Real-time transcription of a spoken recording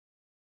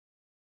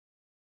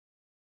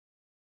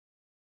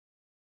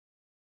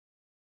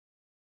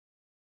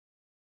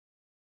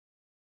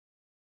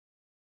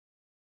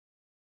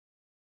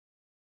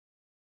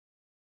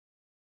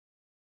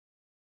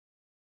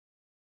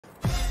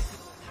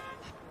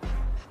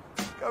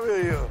Come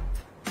here, you.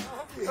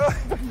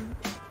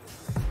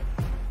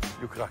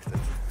 You cracked it.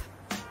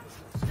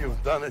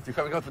 You've done it. You're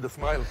coming out with a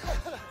smile.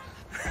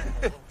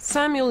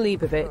 Samuel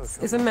Leibowitz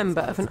is a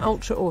member of an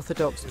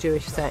ultra-orthodox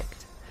Jewish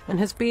sect and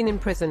has been in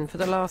prison for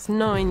the last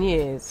 9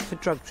 years for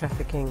drug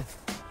trafficking.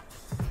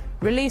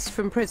 Released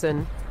from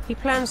prison, he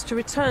plans to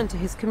return to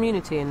his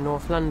community in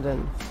North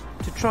London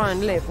to try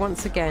and live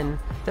once again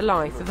the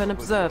life of an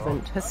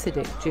observant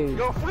Hasidic Jew.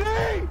 You're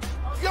free!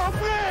 You're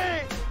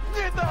free!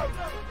 Freedom!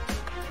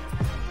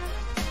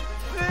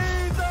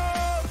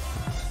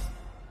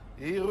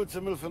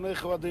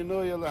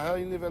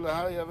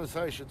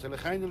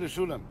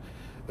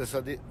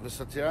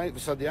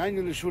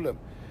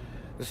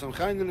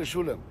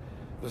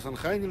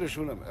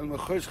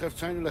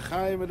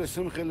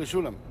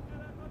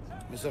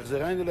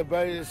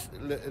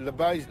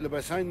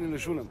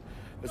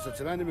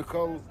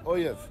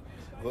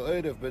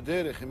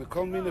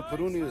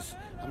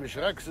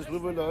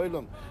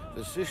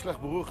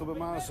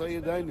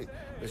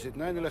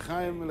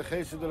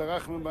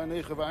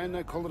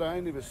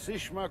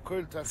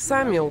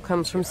 Samuel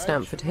comes from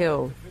Stamford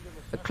Hill,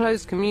 a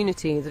closed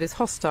community that is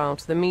hostile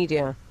to the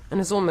media and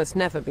has almost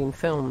never been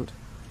filmed.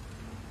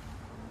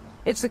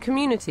 It's a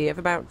community of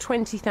about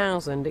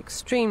 20,000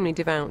 extremely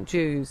devout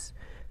Jews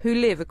who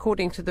live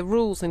according to the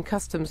rules and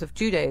customs of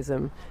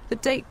Judaism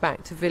that date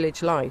back to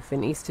village life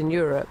in Eastern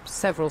Europe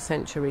several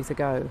centuries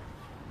ago.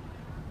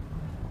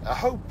 I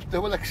hope they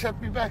will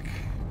accept me back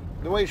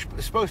the way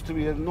it's supposed to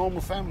be, a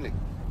normal family.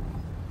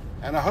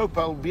 And I hope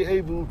I'll be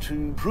able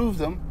to prove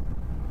them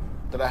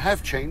that I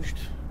have changed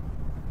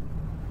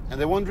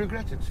and they won't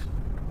regret it.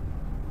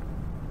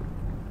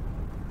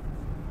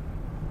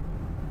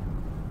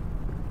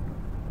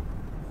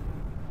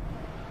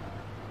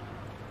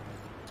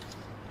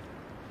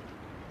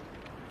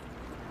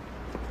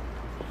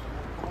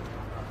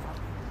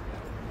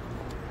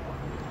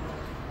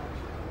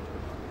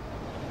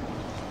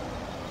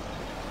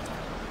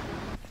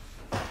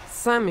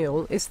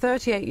 Samuel is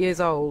 38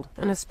 years old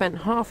and has spent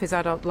half his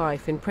adult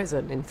life in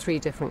prison in 3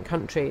 different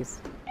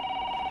countries.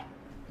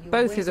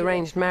 Both his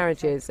arranged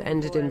marriages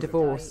ended in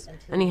divorce,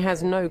 and he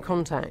has no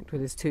contact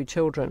with his 2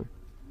 children.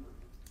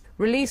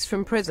 Released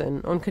from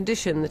prison on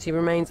condition that he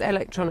remains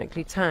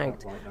electronically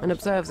tagged and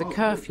observes a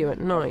curfew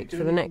at night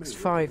for the next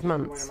 5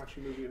 months,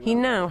 he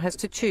now has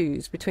to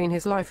choose between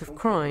his life of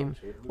crime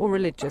or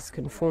religious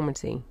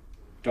conformity.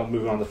 Don't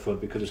move around the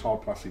foot because it's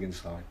hard plastic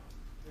inside.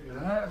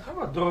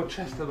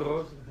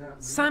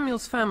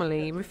 Samuel's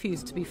family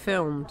refused to be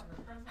filmed,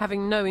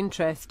 having no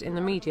interest in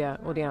the media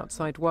or the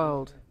outside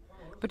world.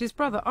 But his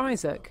brother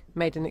Isaac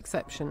made an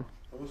exception.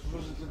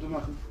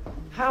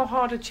 How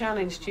hard a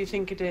challenge do you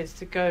think it is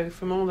to go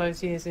from all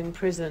those years in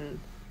prison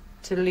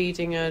to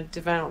leading a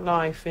devout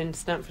life in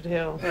Stamford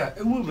Hill? Yeah,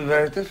 it will be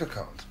very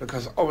difficult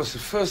because obviously,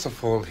 first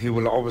of all, he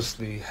will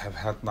obviously have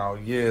had now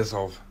years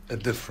of a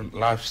different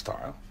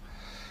lifestyle,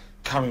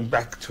 coming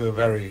back to a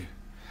very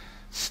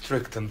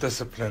strict and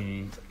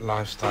disciplined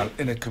lifestyle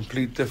in a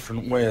complete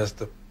different way as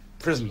the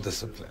prison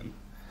discipline,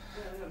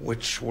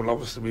 which will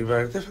obviously be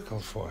very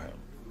difficult for him.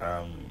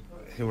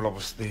 He will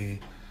obviously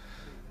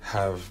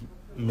have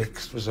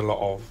mixed with a lot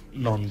of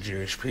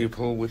non-Jewish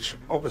people, which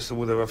obviously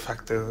would have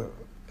affected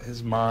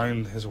his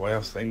mind, his way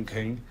of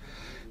thinking.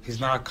 He's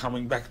now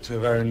coming back to a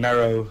very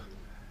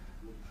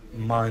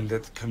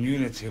narrow-minded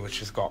community, which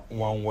has got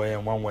one way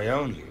and one way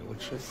only,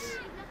 which is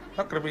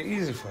not going to be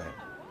easy for him.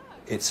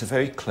 It's a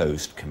very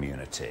closed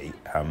community.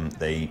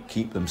 They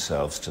keep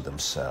themselves to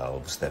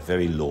themselves. They're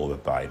very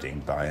law-abiding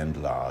by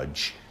and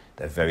large.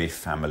 They're very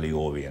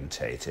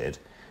family-orientated.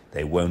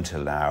 They won't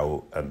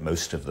allow,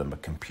 most of them, a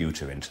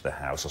computer into the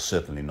house, or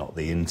certainly not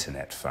the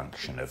internet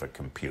function of a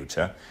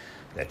computer.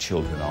 Their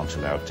children aren't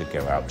allowed to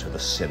go out to the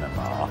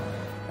cinema.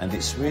 And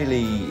it's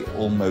really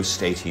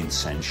almost 18th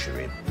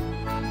century.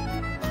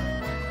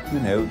 You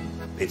know,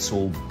 it's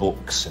all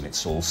books and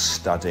it's all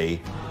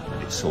study.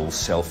 It's all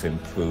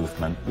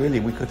self-improvement. Really,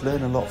 we could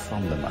learn a lot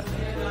from them, I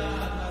think.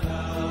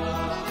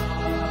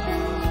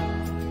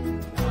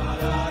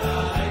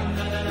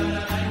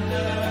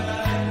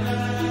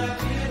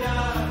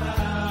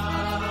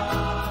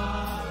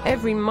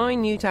 Every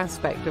minute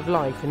aspect of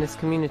life in this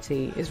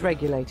community is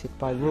regulated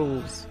by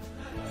rules,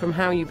 from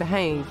how you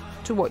behave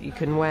to what you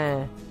can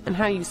wear and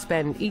how you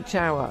spend each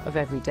hour of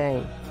every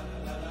day.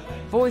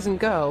 Boys and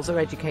girls are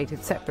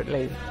educated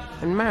separately,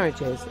 and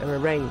marriages are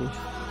arranged.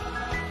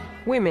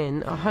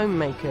 Women are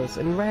homemakers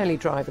and rarely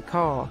drive a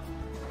car.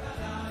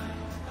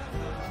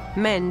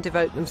 Men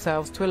devote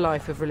themselves to a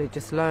life of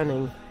religious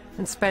learning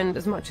and spend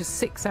as much as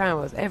 6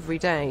 hours every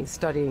day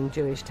studying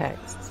Jewish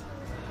texts.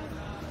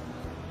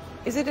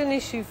 Is it an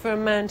issue for a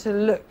man to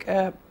look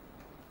at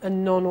a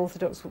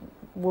non-Orthodox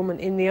woman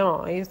in the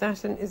eye? Is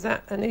that an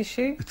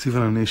issue? It's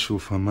even an issue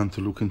for a man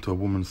to look into a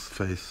woman's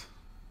face.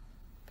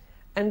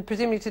 And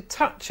presumably to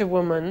touch a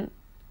woman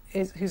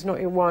who's not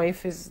your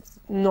wife is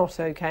not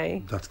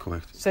okay? That's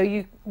correct. So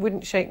you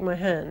wouldn't shake my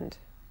hand?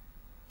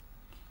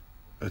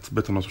 It's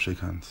better not to shake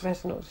hands.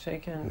 Better not to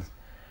shake hands.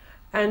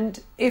 Yeah. And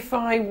if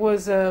I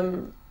was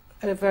a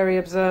very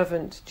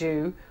observant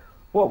Jew,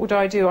 What would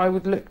I do? I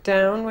would look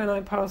down when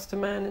I passed a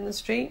man in the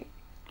street?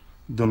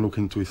 Don't look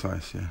into his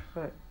eyes, yeah.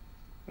 Right.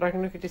 But I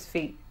can look at his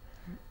feet.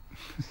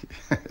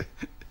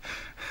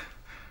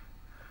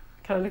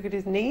 Can I look at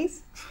his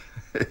knees?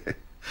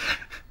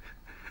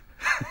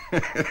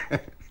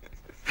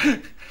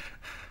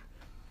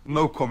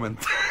 No comment.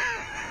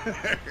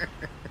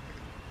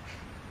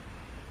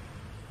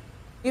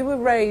 You were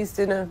raised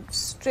in a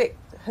strict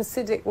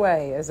Hasidic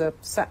way as a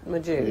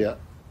Satmar Jew. Yeah.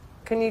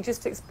 Can you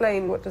just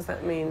explain what does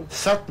that mean?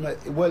 Satmar,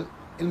 well,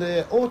 in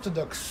the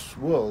Orthodox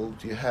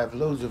world, you have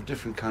loads of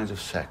different kinds of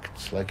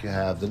sects. Like you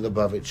have the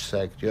Leibowitz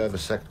sect, you have a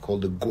sect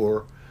called the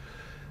Gur,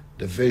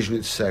 the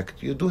Vizhnitz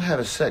sect. You do have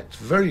a sect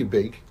very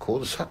big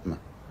called the Satmar.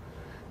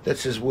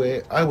 That's just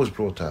where I was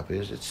brought up.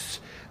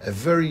 It's a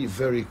very,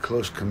 very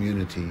close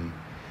community,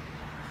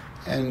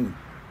 and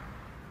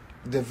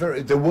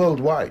they're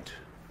worldwide.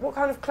 What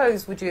kind of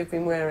clothes would you have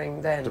been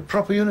wearing then? The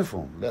proper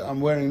uniform that I'm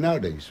wearing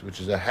nowadays, which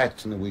is a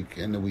hat in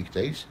the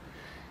weekdays,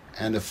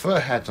 and a fur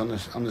hat on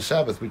the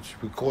Sabbath, which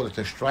we call it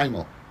a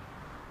shtreimel.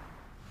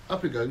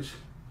 Up it goes,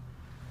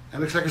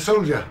 and looks like a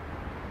soldier.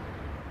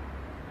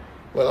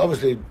 Well,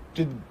 obviously,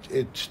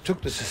 it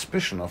took the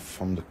suspicion off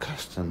from the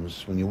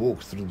customs when you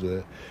walk through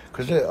the,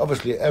 because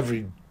obviously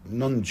every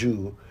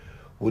non-Jew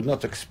would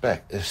not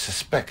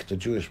suspect a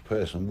Jewish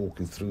person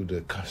walking through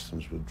the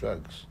customs with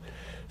drugs.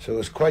 So it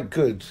was quite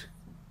good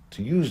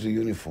to use the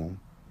uniform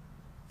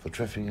for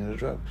trafficking the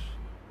drugs.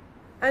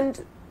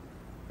 And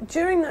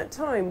during that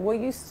time, were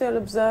you still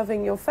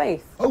observing your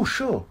faith? Oh,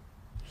 sure.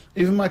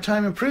 Even my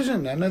time in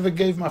prison, I never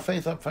gave my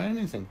faith up for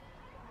anything.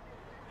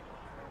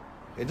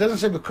 It doesn't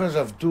say because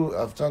I've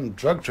done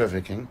drug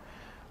trafficking,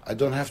 I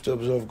don't have to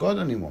observe God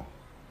anymore.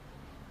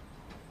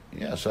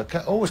 Yeah, so I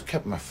always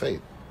kept my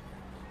faith.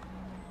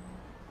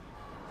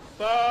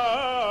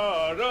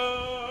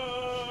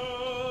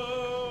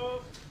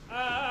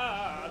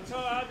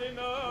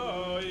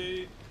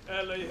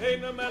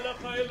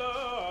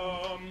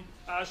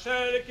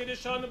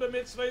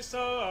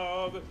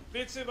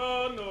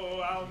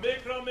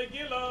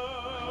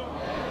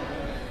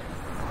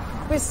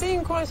 We're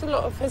seeing quite a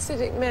lot of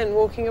Hasidic men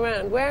walking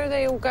around. Where are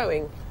they all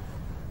going?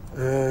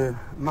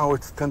 Now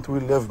it's 10 to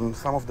 11.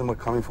 Some of them are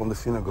coming from the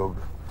synagogue.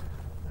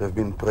 They've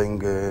been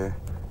praying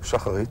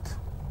Shacharit,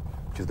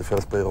 which is the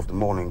first prayer of the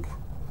morning.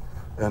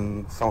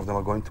 And some of them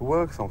are going to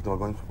work, some of them are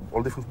going to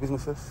all different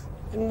businesses.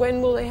 And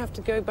when will they have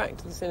to go back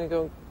to the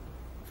synagogue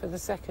for the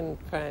second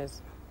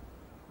prayers?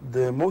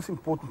 The most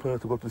important prayer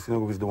to go to the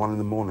synagogue is the one in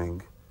the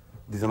morning.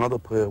 There's another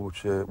prayer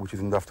which is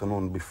in the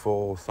afternoon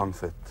before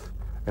sunset,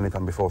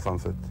 anytime before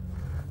sunset.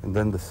 And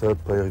then the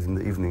third prayer is in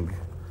the evening,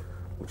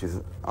 which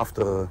is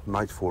after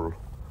nightfall,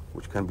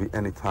 which can be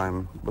any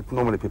time, but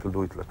normally people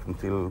do it like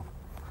until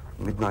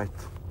midnight.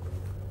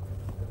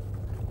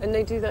 And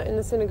they do that in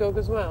the synagogue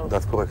as well?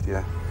 That's correct,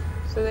 yeah.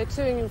 So they're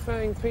toing and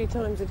froing 3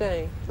 times a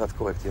day? That's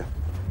correct, yeah.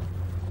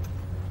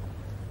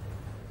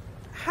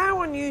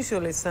 How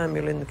unusual is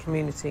Samuel in the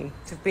community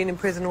to have been in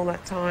prison all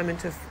that time and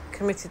to have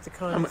committed the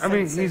kind of I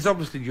mean, he's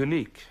obviously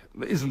unique.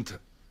 There isn't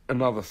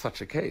another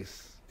such a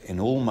case. In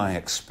all my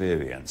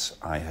experience,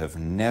 I have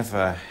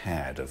never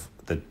had, of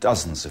the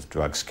dozens of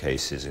drugs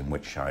cases in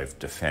which I've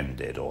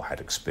defended or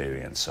had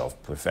experience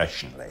of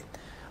professionally,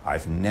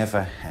 I've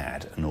never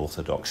had an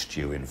Orthodox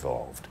Jew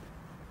involved.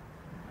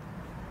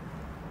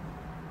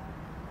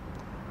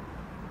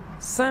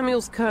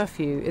 Samuel's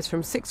curfew is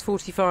from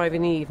 6:45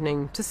 in the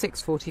evening to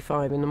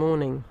 6:45 in the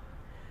morning.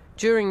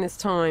 During this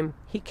time,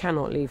 he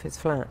cannot leave his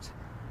flat.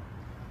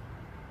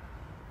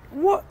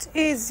 What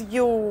is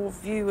your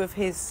view of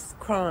his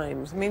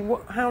crimes? I mean,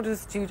 how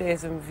does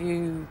Judaism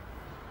view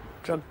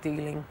drug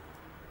dealing?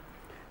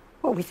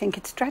 Well, we think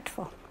it's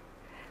dreadful.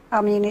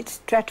 I mean, it's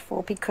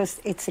dreadful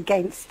because it's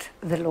against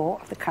the law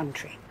of the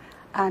country.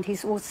 And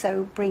he's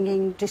also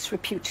bringing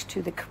disrepute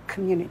to the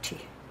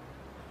community,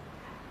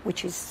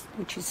 which is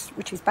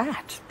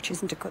bad, which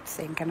isn't a good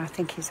thing, and I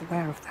think he's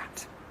aware of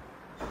that.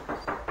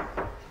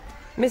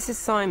 Mrs.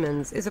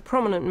 Simons is a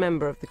prominent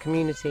member of the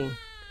community.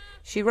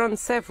 She runs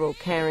several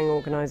caring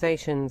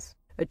organisations,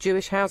 a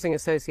Jewish housing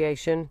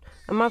association,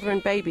 a mother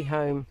and baby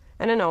home,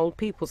 and an old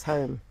people's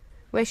home,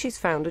 where she's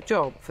found a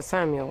job for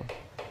Samuel.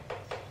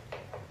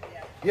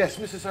 Yes,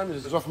 Mrs.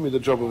 Simons has offered me the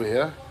job over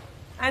here.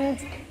 And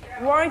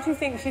why do you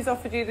think she's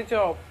offered you the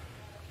job?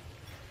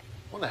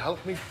 Want to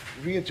help me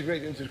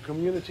reintegrate into the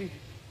community?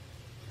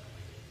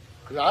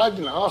 Because I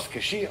didn't ask her,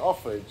 she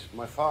offered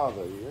my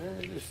father,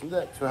 this and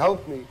that, to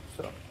help me.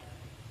 So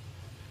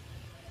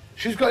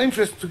she's got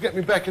interest to get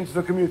me back into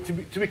the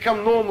community, to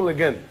become normal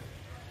again.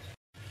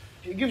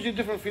 It gives you a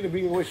different feeling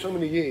being away so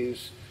many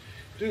years,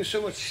 doing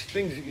so much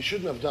things that you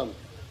shouldn't have done.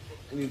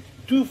 And you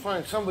do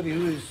find somebody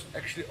who is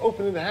actually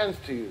opening their hands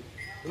to you.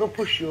 They don't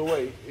push you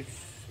away. It's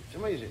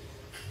amazing.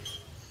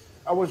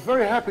 I was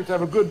very happy to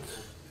have a good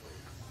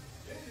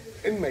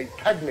inmate,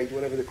 tagmate,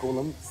 whatever they call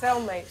them.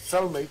 Cellmate.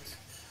 Cellmate.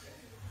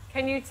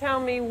 Can you tell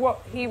me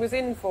what he was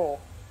in for?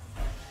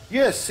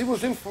 Yes, he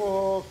was in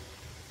for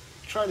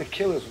trying to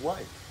kill his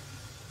wife.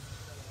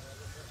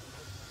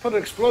 Put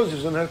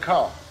explosives in her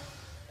car.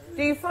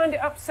 Do you find it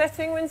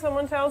upsetting when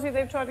someone tells you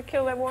they've tried to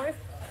kill their wife?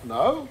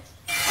 No.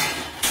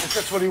 If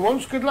that's what he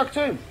wants, good luck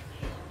to him.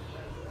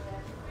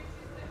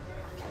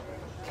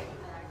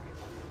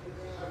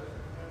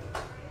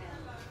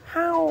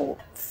 How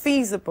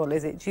feasible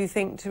is it, do you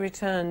think, to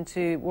return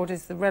to what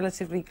is the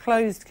relatively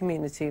closed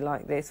community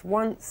like this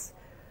once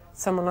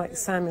someone like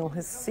Samuel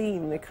has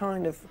seen the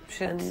kind of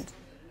and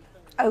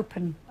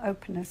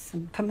openness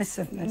and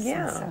permissiveness?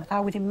 Yeah. And so I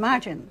would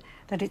imagine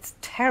that it's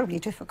terribly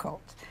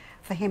difficult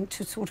for him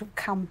to sort of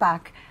come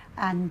back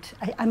and,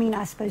 I mean,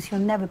 I suppose he'll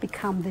never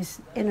become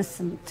this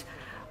innocent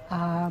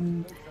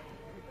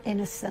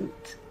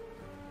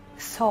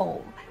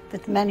soul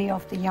that many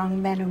of the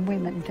young men and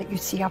women that you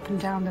see up and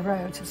down the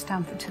roads of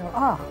Stamford Hill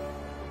are.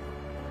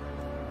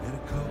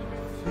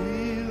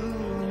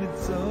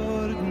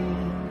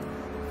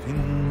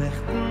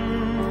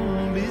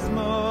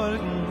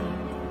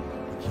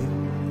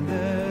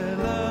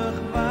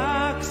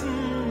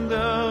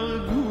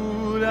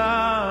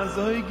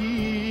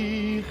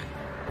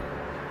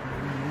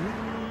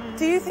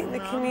 Do you think the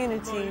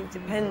community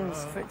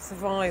depends for its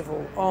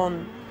survival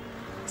on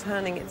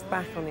turning its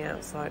back on the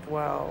outside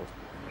world?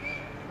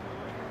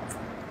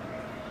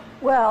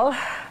 Well,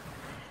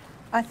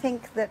 I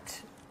think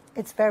that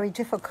it's very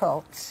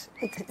difficult.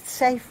 It's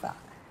safer.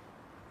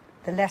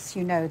 The less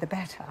you know, the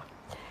better.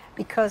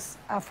 Because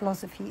our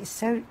philosophy is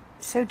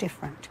so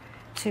different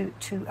to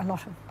a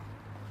lot of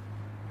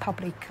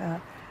public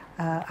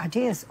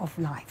ideas of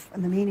life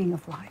and the meaning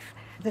of life,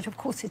 that of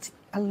course it's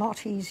a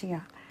lot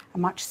easier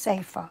and much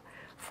safer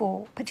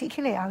for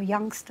particularly our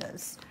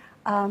youngsters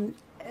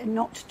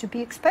not to be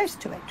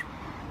exposed to it.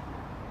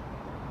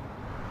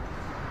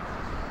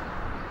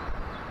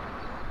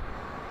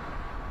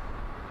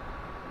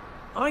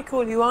 I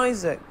call you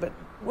Isaac, but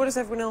what does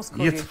everyone else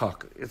call you?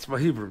 Yitzchak. It's my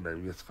Hebrew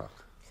name, Yitzchak.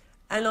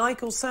 And I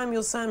call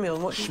Samuel Samuel.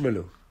 What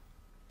Shmilu.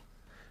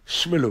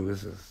 Shmilu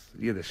is his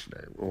Yiddish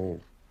name, or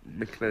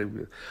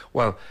nickname.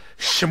 Well,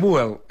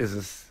 Shemuel is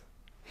his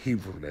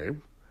Hebrew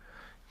name.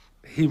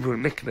 Hebrew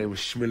nickname is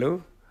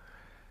Shmilu,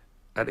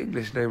 and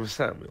English name is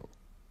Samuel.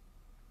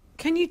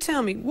 Can you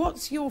tell me,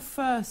 what's your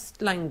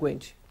first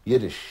language?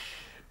 Yiddish.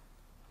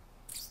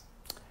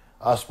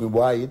 Ask me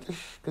why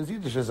Yiddish? Because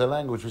Yiddish is a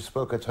language we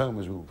spoke at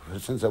home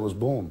since I was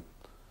born.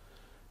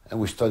 And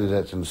we studied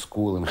that in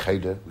school in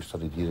Cheder. We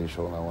studied Yiddish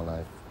all our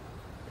life.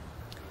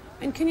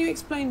 And can you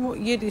explain what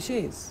Yiddish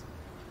is?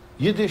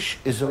 Yiddish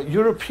is a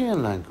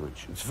European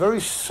language. It's very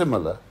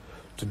similar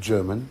to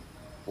German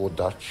or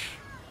Dutch.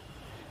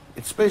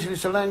 It's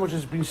a language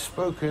that's been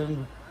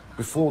spoken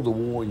before the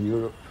war in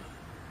Europe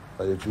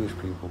by the Jewish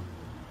people.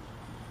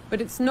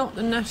 But it's not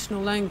the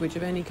national language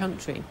of any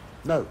country?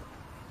 No.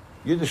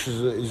 Yiddish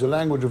is a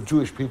language of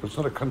Jewish people. It's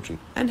not a country.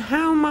 And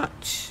how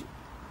much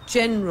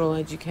general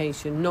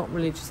education, not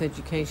religious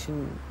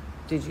education,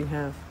 did you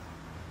have?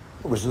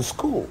 It was in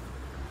school.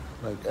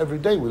 Like every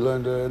day we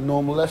learned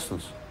normal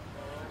lessons.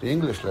 The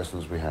English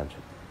lessons we had.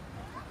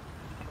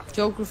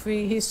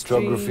 Geography,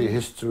 history? Geography,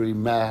 history,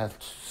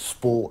 math,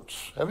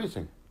 sports,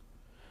 everything.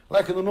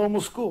 Like in a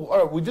normal school. All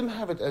right, we didn't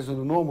have it as in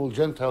a normal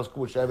Gentile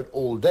school, which have it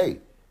all day,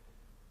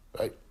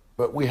 right?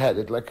 But we had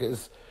it like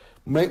as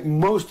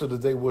most of the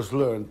day was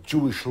learned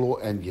Jewish law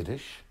and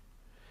Yiddish.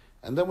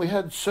 And then we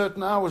had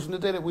certain hours in the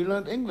day that we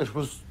learned English,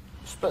 was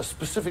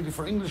specifically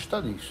for English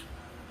studies.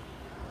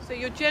 So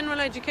your general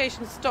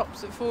education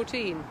stops at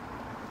 14?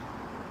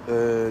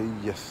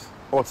 Yes.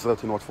 Or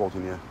 13 or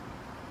 14, yeah.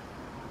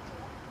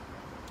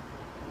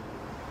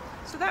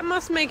 So that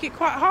must make it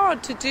quite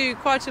hard to do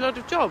quite a lot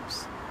of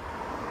jobs.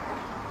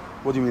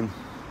 What do you mean?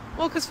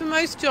 Well, because for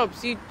most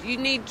jobs you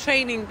need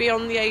training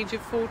beyond the age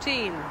of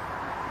 14.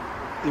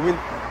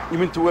 You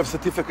mean to have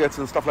certificates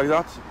and stuff like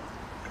that?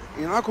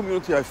 In our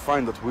community, I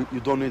find that you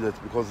don't need it,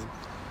 because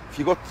if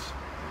you got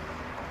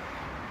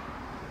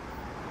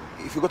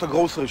a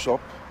grocery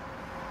shop,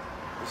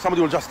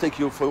 somebody will just take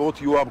you for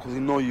what you are because they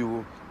know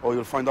you, or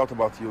you'll find out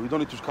about you. You don't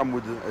need to come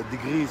with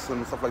degrees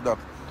and stuff like that.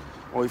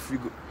 Or if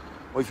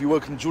you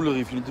work in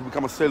jewelry, if you need to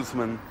become a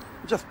salesman,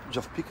 just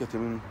pick it. I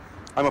mean,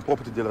 I'm a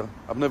property dealer.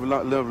 I've never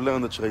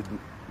learned the trade,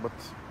 but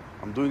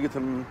I'm doing it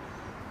and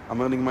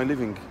I'm earning my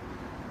living.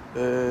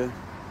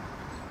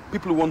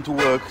 People who want to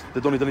work,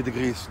 they don't need any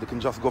degrees. They can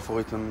just go for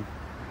it and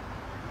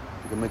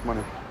they can make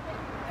money.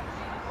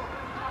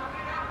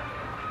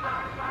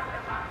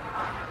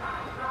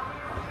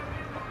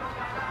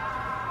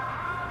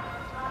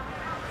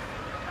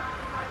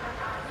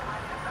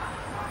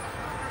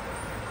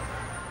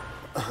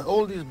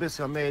 All these biscuits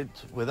are made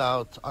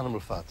without animal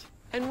fat.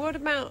 And what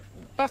about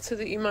butter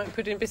that you might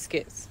put in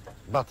biscuits?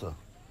 Butter.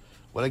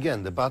 Well,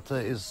 again, the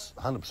butter is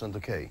 100%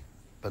 okay.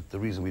 But the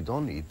reason we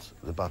don't eat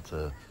the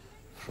butter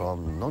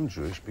from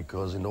non-Jewish,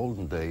 because in the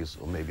olden days,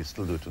 or maybe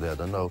still do today, I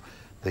don't know,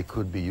 they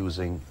could be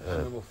using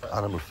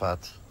animal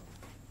fat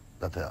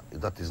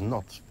that is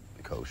not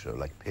kosher,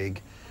 like pig.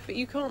 But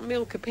you can't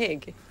milk a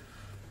pig.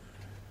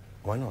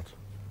 Why not?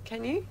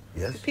 Can you?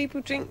 Yes. Do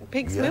people drink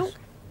pig's Yes. milk?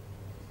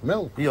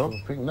 Milk? Yeah.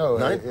 No.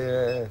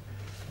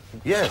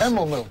 Yes.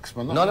 Camel milks,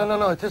 but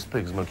No, it is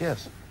pig's milk,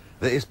 yes.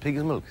 There is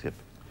pig's milk, yep.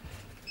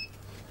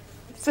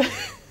 So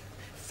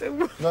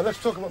No,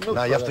 let's talk about milk.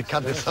 Now you have to products.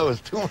 cut this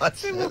out too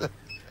much.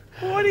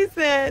 what is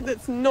there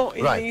that's not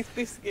in Right. these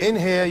biscuits? In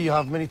here you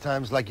have many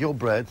times, like your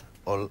bread,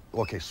 or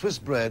okay, Swiss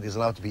bread is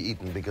allowed to be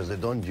eaten because they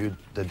don't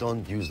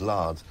use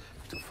lard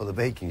for the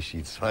baking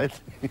sheets, right?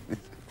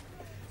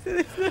 So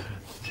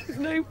there's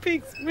no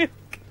pig's milk.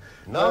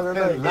 No,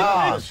 No,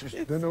 lard.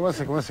 no, one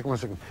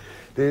second.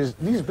 There's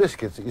these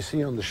biscuits that you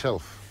see on the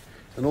shelf,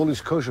 and all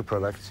these kosher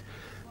products.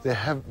 They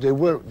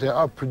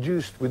are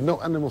produced with no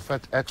animal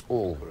fat at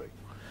all.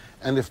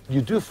 And if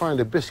you do find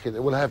a biscuit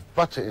that will have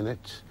butter in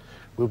it,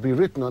 will be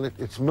written on it,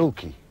 it's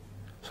milky.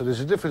 So there's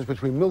a difference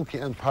between milky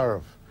and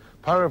parav.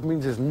 Parav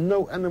means there's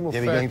no animal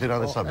fat. Yeah, we're going to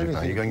another or subject now.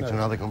 anything. You're going to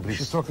another complete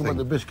She's talking thing. about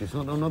the biscuits,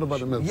 not about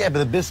the milk. Yeah, but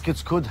the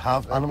biscuits could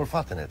have animal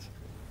fat in it.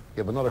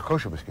 Yeah, but not a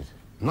kosher biscuit.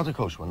 Not a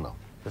kosher one, no.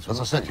 That's As what I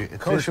I'm said to saying. you,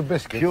 it's Kosher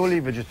biscuits purely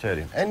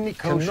vegetarian. Any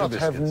kosher Cannot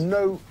biscuits. have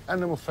no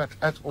animal fat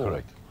at all.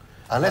 Correct.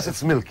 Unless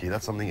it's milky,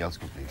 that's something else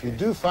completely. You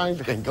do find...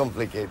 It's getting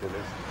complicated.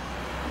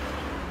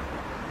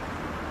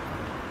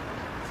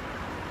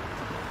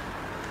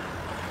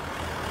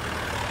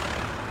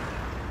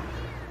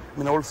 I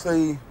mean, I would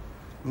say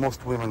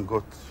most women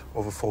got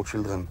over 4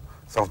 children.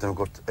 Some of them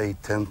got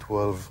 8, 10,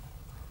 12.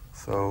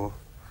 So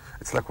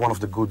it's like one of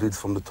the good deeds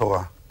from the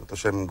Torah that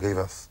Hashem gave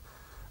us.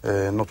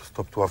 Not to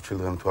stop to have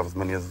children, to have as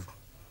many as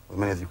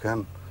you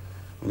can.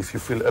 And if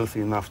you feel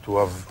healthy enough to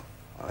have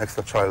an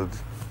extra child,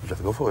 you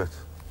just go for it.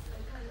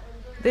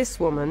 This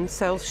woman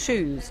sells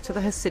shoes to the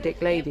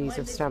Hasidic ladies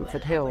of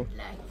Stamford Hill.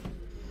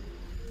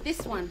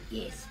 This one?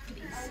 Yes,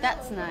 please.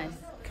 That's nice.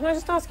 Can I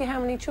just ask you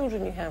how many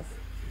children you have?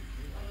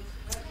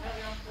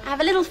 I have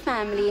a little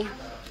family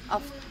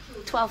of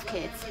 12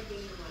 kids.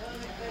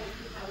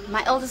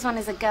 My oldest one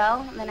is a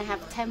girl, and then I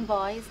have 10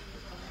 boys,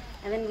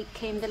 and then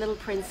came the little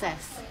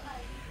princess.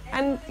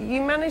 And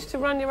you managed to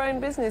run your own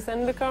business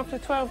and look after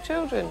 12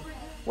 children.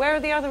 Where are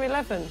the other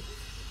 11?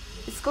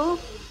 At school?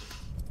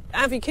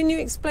 Avi, can you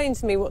explain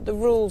to me what the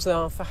rules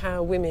are for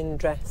how women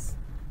dress?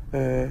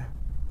 Women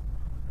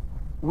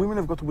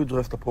have got to be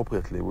dressed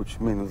appropriately, which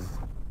means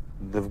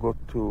they're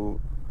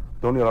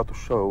only allowed to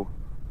show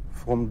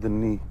from the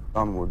knee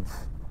downwards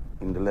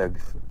in the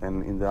legs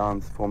and in the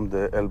hands from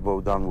the elbow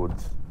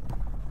downwards.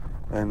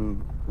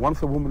 And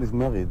once a woman is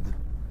married,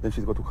 then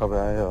she's got to cover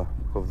her hair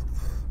because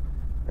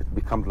it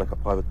becomes like a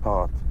private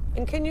part.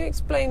 And can you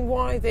explain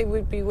why they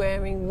would be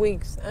wearing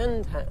wigs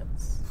and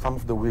hats? Some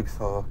of the wigs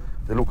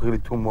they look really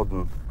too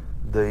modern.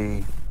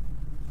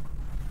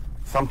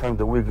 Sometimes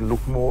the wig look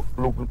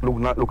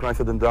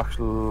nicer than the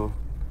actual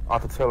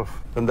art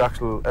itself, than the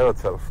actual hair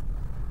itself.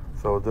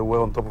 So they wear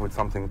on top of it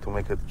something to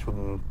make it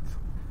shouldn't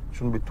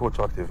be too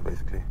attractive,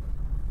 basically.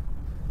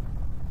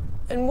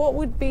 And what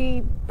would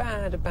be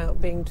bad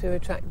about being too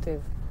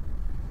attractive?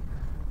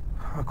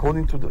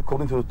 According to the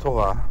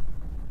Torah,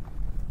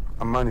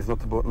 a man is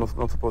not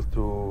supposed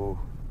to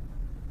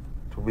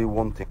be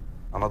wanting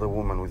another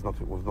woman who was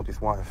not his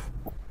wife.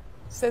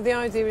 So the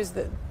idea is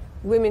that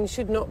women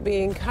should not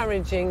be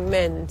encouraging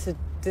men to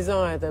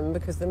desire them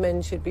because the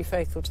men should be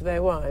faithful to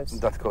their wives?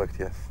 That's correct,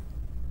 yes.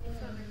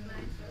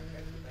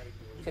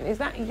 Is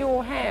that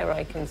your hair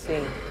I can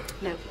see?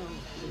 No.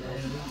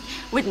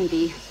 Wouldn't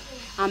be.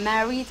 I'm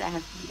married,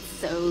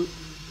 so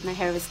my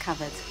hair is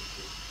covered.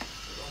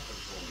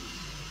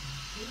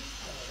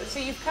 So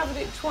you've covered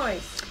it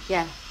twice?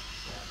 Yeah.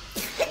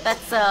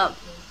 That's a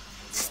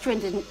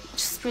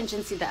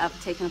stringency that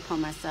I've taken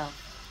upon myself,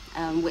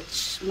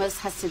 which most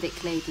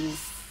Hasidic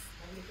ladies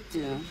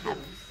do, have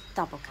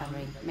double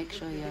covering. Make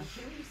sure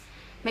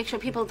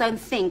people don't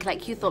think,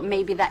 like you thought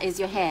maybe that is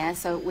your hair,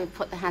 so we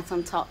put the hat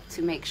on top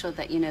to make sure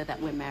that you know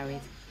that we're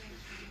married.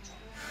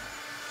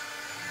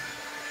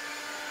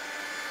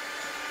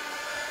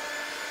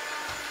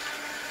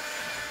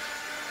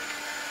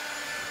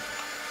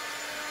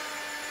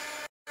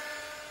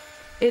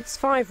 It's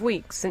 5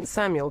 weeks since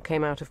Samuel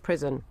came out of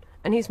prison,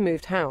 and he's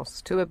moved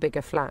house to a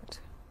bigger flat.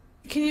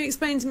 Can you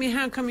explain to me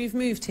how come you've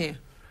moved here?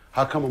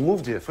 How come I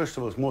moved here? First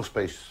of all, it's more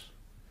space.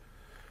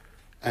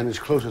 And it's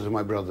closer to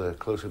my brother,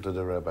 closer to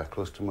the rabbi,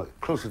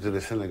 closer to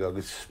the synagogue.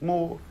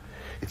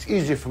 It's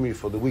easier for me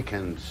for the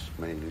weekends,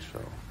 mainly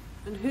so.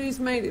 And who's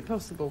made it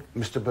possible?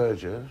 Mr.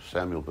 Berger,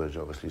 Samuel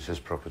Berger, obviously, it's his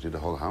property, the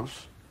whole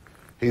house.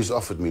 He's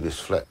offered me this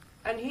flat.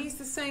 And he's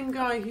the same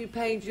guy who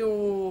paid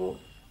your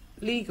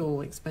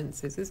legal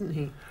expenses, isn't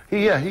he?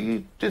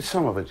 He did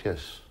some of it,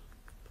 yes.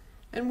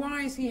 And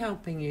why is he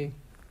helping you?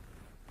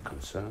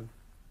 Concern.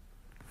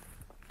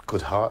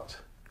 Good heart.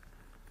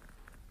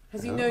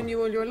 Has he known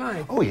you all your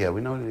life? Oh, yeah,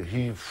 we know.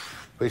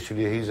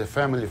 He's a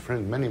family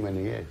friend many,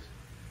 many years.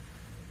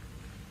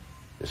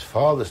 His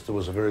father still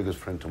was a very good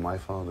friend to my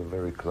father,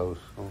 very close.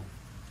 Oh.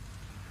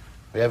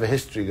 We have a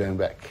history going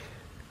back.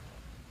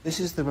 This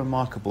is the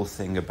remarkable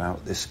thing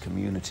about this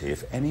community.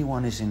 If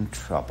anyone is in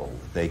trouble,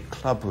 they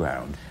club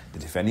round.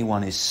 That if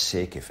anyone is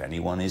sick, if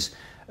anyone is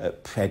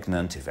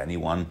pregnant, if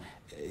anyone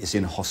is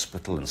in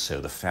hospital and so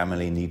the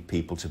family need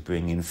people to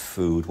bring in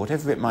food,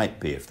 whatever it might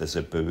be, if there's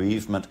a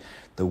bereavement,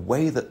 the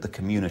way that the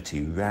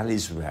community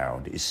rallies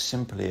round is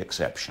simply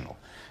exceptional.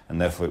 And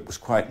therefore it was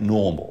quite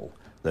normal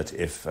that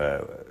if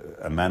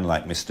a man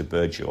like Mr.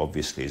 Berger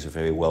obviously is a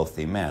very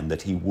wealthy man,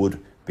 that he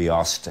would be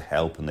asked to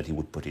help and that he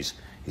would put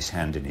his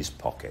hand in his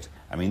pocket.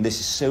 I mean, this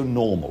is so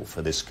normal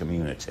for this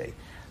community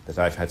that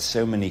I've had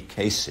so many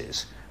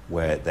cases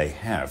where they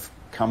have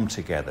come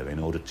together in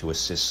order to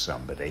assist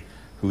somebody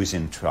who is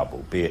in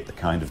trouble, be it the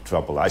kind of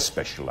trouble I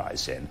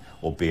specialise in,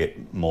 or be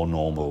it more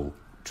normal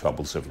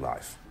troubles of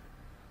life.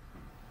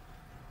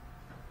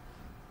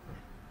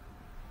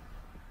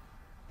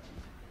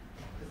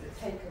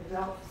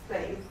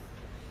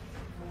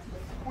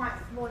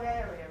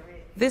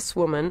 This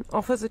woman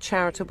offers a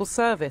charitable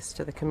service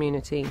to the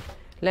community,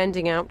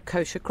 lending out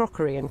kosher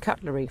crockery and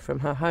cutlery from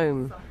her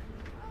home.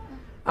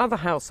 Other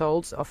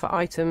households offer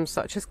items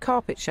such as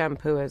carpet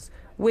shampooers,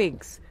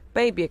 wigs,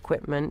 baby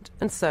equipment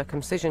and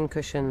circumcision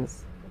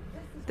cushions.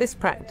 This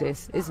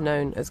practice is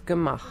known as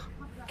gemach.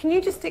 Can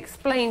you just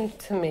explain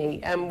to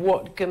me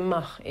what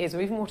gemach is,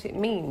 or even what it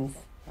means?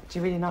 Do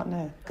you really not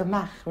know?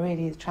 Gemach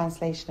really is a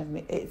translation of,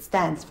 it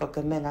stands for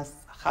Gemilas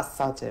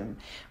Chasadim,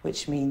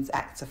 which means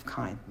acts of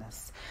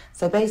kindness.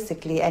 So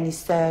basically any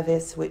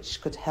service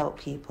which could help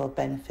people,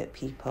 benefit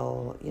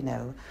people, you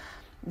know,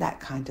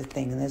 that kind of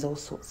thing. And there's all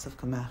sorts of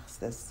gemachs.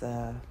 There's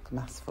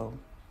gemachs for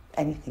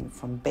anything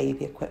from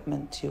baby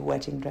equipment to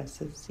wedding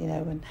dresses, you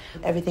know, and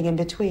everything in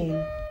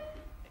between.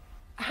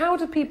 How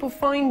do people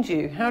find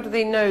you? How do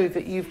they know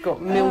that you've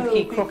got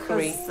milky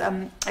crockery?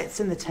 Because, it's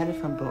in the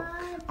telephone book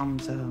on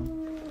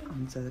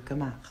the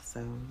gemach,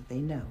 so they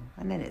know.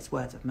 And then it's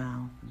word of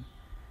mouth. And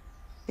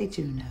they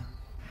do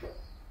know.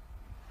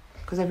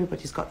 Because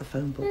everybody's got the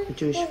phone book, the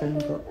Jewish phone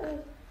book.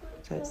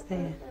 So it's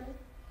there.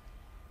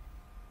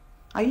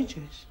 Are you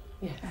Jewish?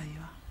 Yes. Oh, you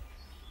are.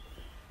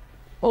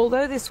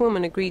 Although this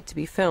woman agreed to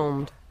be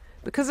filmed,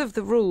 because of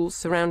the rules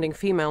surrounding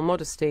female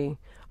modesty,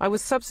 I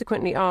was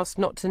subsequently asked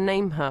not to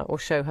name her or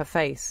show her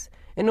face,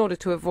 in order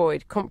to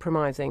avoid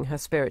compromising her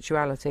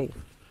spirituality.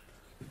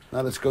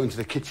 Now let's go into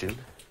the kitchen.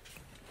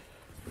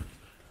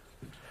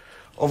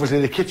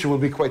 Obviously the kitchen will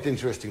be quite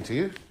interesting to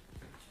you.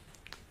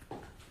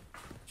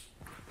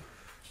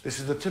 This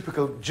is the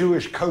typical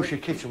Jewish kosher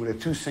kitchen with the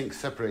two sinks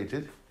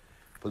separated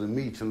for the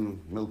meat and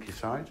milky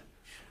side.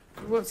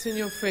 What's in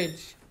your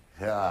fridge?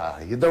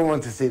 Yeah, you don't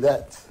want to see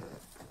that.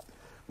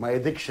 My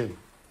addiction.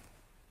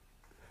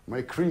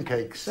 My cream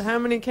cakes. So how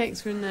many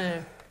cakes are in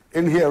there?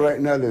 In here right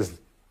now there's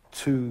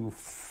 2,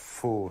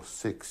 4,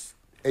 6,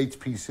 8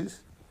 pieces.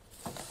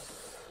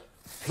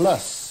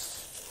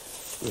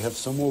 Plus, we have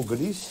some more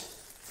goodies.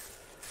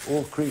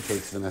 All cream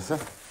cakes, Vanessa.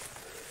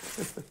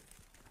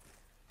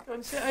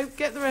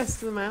 Get the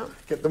rest of them out.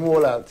 Get them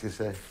all out, you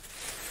say.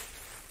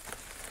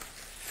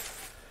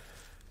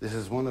 This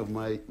is one of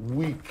my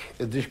weak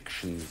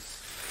addictions.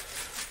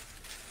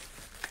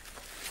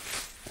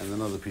 And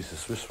another piece of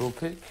Swiss roll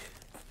cake,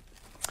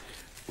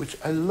 which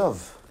I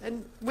love.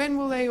 And when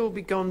will they all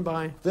be gone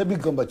by? They'll be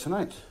gone by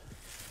tonight.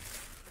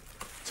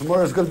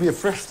 Tomorrow's going to be a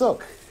fresh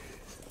stock.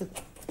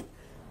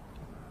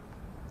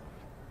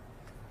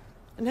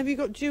 And have you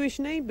got Jewish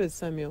neighbours,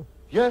 Samuel?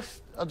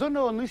 Yes, I don't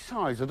know on these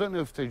sides. I don't know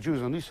if they're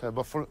Jews on this side,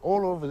 but for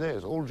all over there,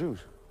 it's all Jews.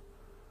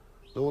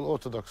 They're all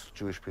Orthodox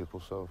Jewish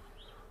people, so.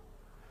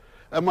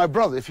 And my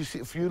brother,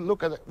 if you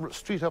look at the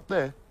street up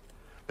there,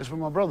 that's where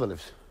my brother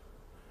lives.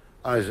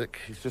 Isaac,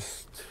 he's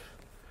just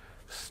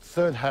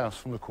third house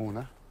from the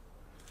corner.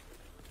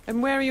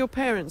 And where are your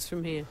parents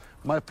from here?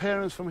 My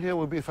parents from here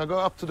will be, if I go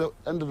up to the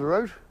end of the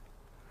road,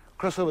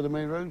 cross over the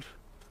main road,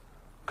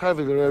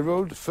 Carvigate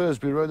Road,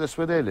 Fursby Road, that's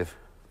where they live.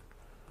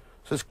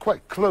 So it's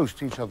quite close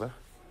to each other.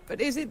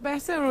 But is it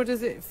better, or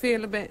does it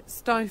feel a bit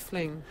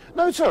stifling?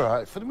 No, it's all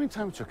right. For the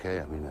meantime, it's okay.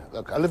 I mean,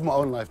 look, I live my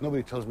own life.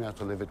 Nobody tells me how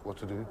to live it, what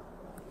to do.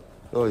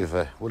 Oh,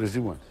 Yves, what does he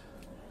want?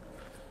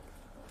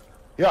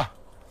 Yeah.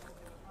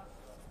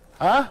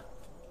 Huh?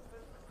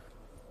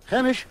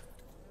 Henisch?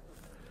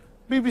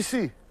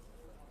 BBC.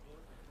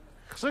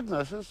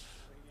 Gesugnas?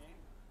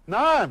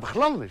 Nein,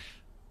 beglan nicht.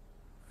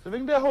 So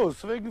wegen der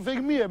Hose,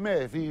 wegen mir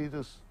mehr, wie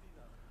das.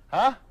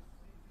 Huh?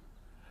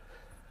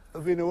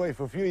 I've been away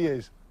for a few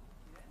years.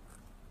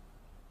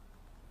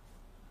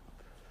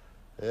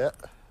 Yeah.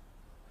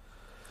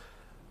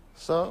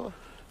 So,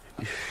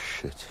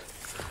 shit.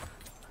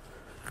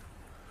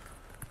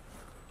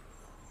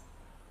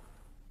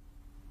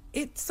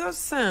 It does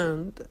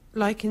sound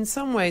like in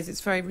some ways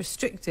it's very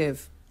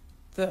restrictive,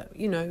 that,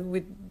 you know,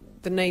 with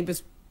the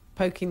neighbours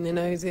poking their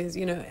noses,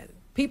 you know,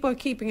 people are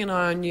keeping an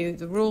eye on you,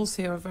 the rules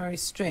here are very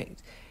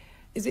strict.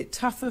 Is it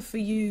tougher for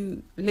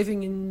you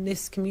living in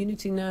this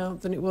community now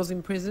than it was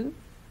in prison?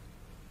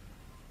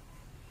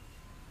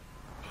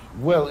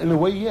 Well, in a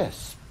way,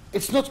 yes.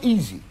 It's not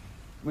easy.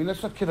 I mean,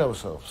 let's not kid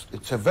ourselves.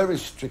 It's a very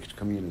strict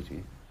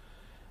community.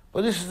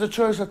 But this is the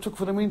choice I took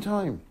for the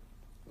meantime.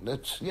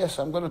 Yes,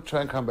 I'm going to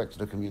try and come back to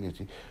the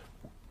community.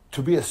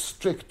 To be as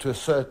strict to a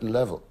certain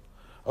level.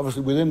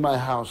 Obviously, within my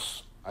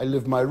house, I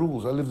live my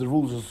rules. I live the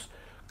rules as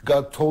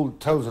God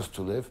tells us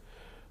to live.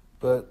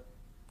 But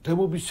there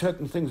will be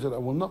certain things that I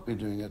will not be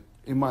doing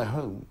in my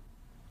home,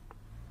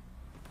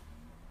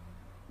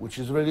 which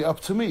is really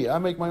up to me. I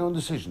make my own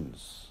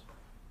decisions.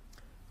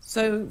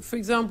 So, for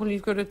example,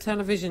 you've got a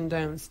television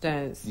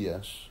downstairs.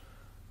 Yes.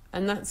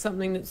 And that's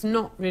something that's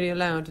not really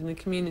allowed in the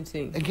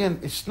community. Again,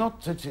 it's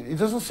not. It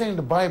doesn't say in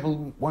the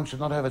Bible one should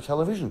not have a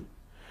television.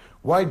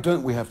 Why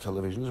don't we have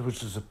televisions,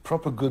 which is a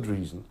proper good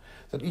reason,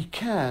 that you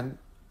can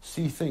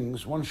see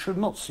things one should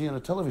not see on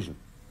a television,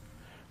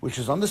 which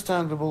is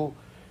understandable.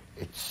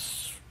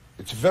 It's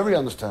very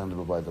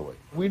understandable, by the way.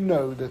 We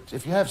know that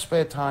if you have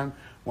spare time,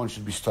 one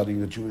should be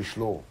studying the Jewish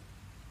law,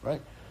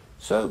 right?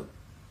 So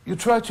you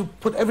try to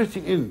put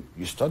everything in.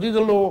 You study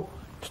the law,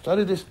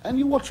 study this, and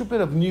you watch a bit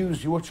of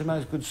news, you watch a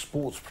nice good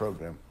sports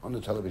program on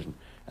the television.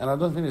 And I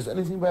don't think there's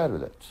anything bad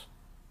with it.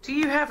 Do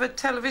you have a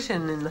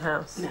television in the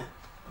house? No,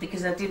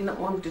 because I did not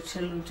want the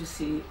children to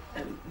see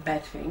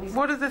bad things.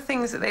 What are the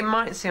things that they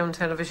might see on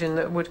television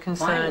that would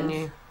concern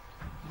you?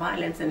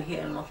 Violence, and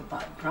hear a lot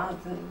about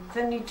drugs, and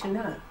they need to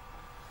know.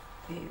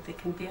 They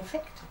can be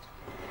affected.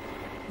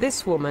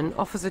 This woman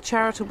offers a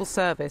charitable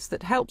service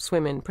that helps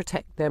women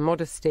protect their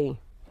modesty.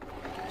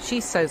 She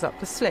sews up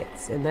the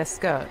slits in their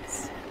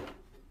skirts.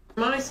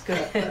 My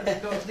skirt has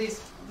got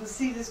this, the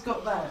seat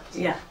got that?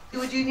 Yeah.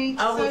 Would you need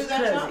to sew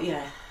that up?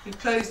 Yeah. You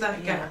close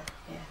that gap?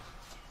 Yeah.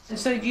 And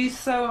so do you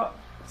sew up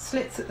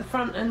slits at the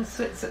front and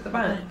slits at the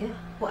back? Yeah,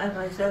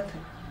 whatever is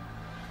open.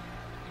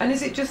 And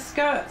is it just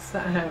skirts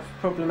that have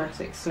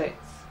problematic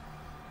slits?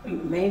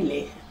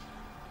 Mainly.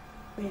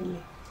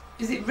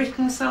 Is it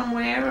written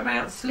somewhere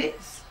about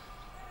slits?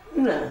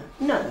 No.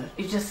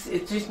 It's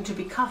written to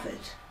be covered.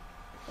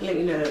 Like,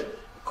 you know,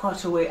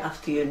 quite a way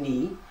after your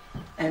knee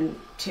and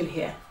till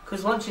here.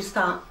 Because once you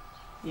start,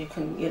 you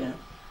can, you know,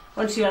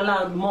 once you're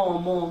allowed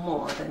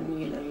more, then,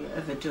 you know, you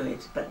overdo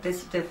it. But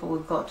therefore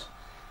we've got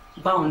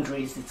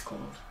boundaries, it's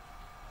called.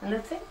 And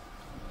that's it.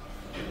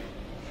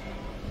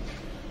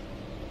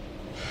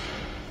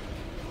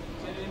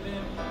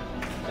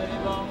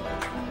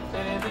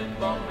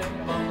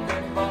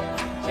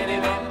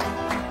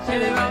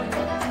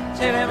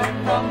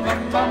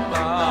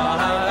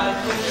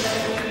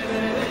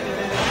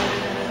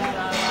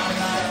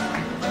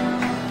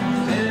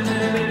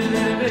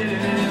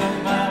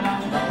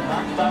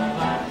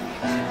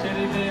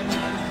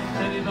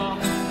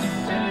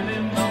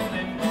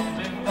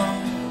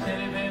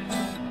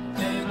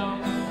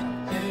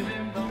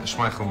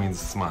 Schmeichel means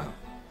smile.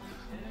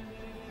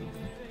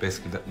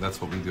 Basically,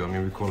 that's what we do. I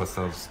mean, we call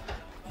ourselves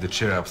the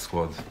Cheer Up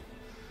Squad.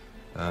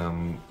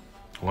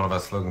 One of our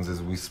slogans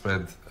is we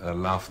spread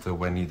laughter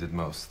when needed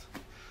most.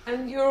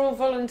 And you're all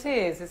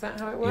volunteers, is that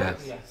how it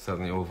works? Yes,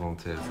 certainly all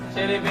volunteers.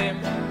 Chitty bim,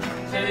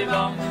 chitty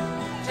bum,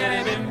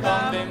 chitty bim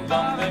bum bim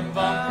bum bim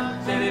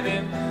bum, chitty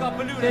bim,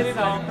 chitty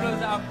bum,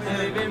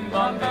 chitty bim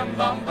bum bim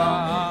bum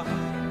bum,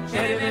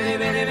 chitty bitty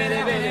bitty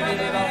bitty bitty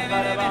bitty bum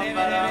bada bum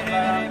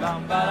bada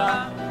bum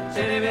bada,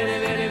 chitty bitty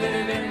bitty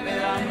bitty bitty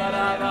bum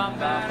bada bum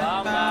bum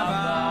bum bum.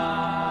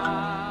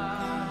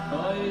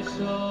 Oy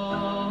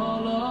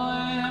sholoi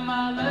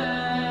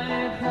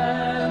maleichem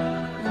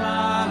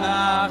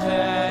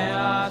malachei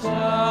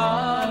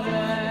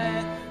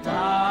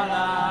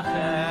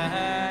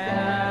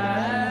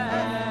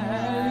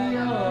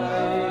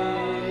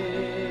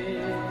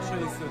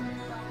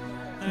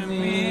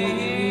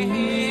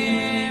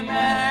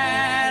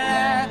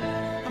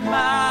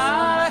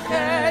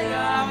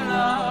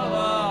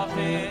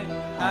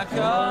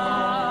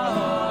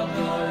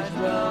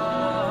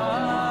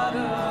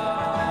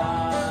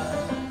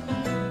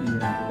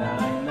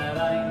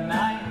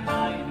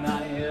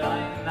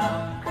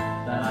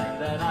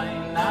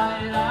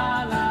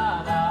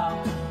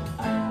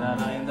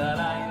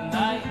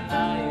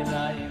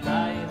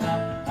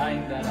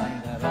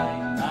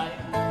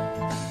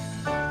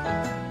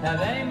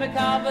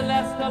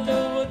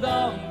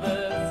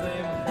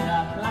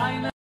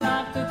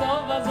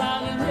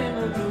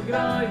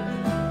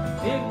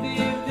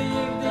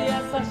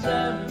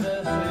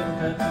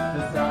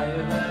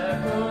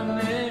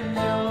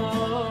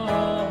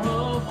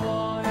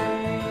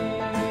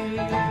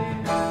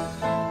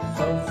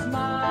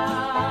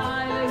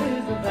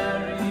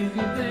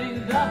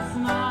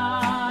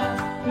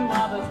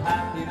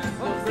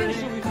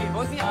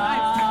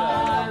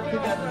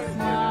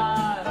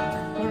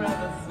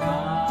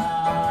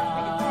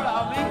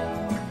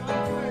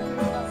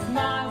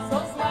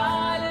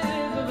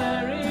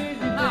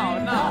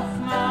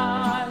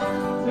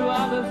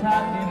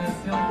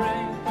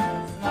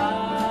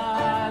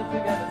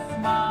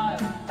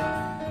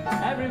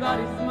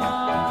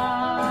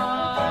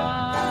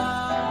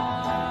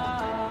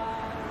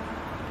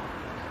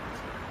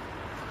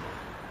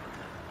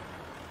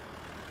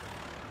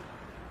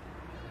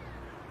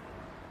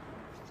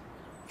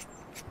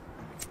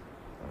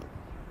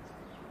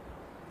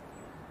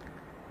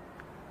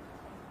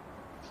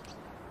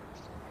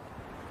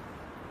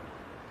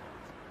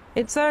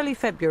It's early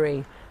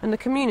February and the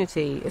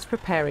community is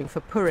preparing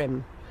for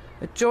Purim,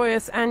 a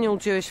joyous annual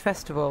Jewish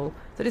festival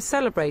that is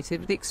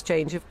celebrated with the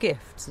exchange of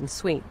gifts and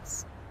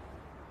sweets.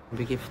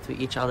 We give to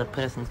each other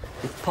presents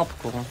with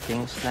popcorn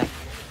things, like,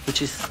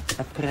 which is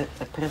a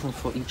present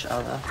for each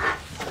other,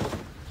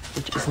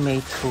 which is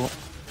made for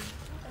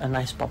a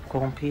nice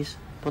popcorn piece.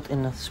 put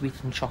in a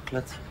sweetened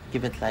chocolate,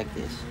 give it like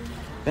this.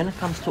 When it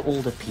comes to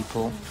older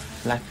people,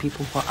 like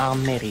people who are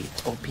married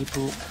or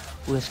people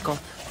who has got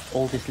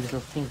all these little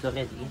things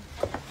already,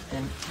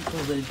 then people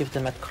will give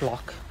them a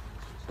clock,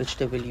 which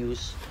they will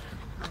use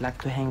like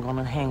to hang on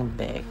a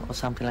handbag or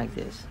something like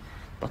this.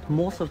 But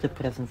most of the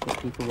presents that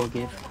people will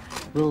give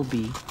will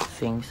be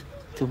things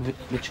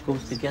which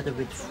goes together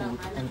with food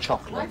and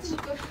chocolates.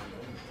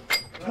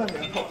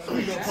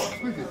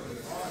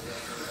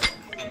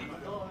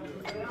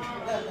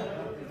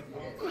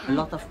 A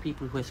lot of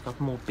people who has got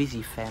more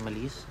busy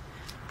families,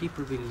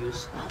 people will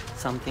use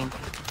something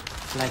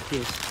like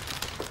this,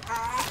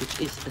 which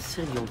is a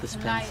cereal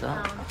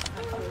dispenser.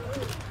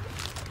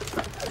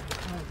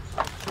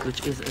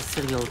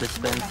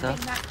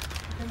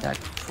 Like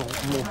for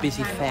more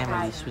busy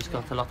families who's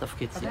got a lot of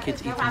kids, the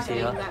kids eating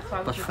cereal.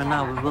 But for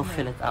now we will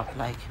fill it up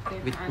like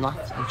with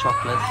nuts and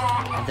chocolates,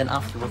 and then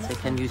afterwards they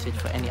can use it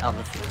for any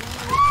other thing.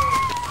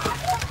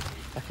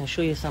 I can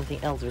show you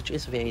something else which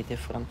is very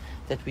different,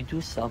 that we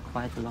do sell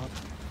quite a lot.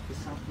 It's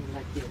something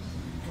like this,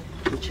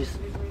 which is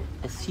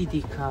a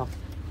CD car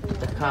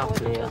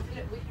player,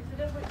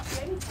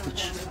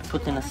 which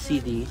put in a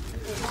CD.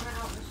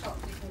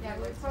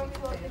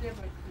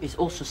 It's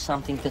also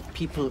something that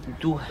people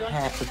don't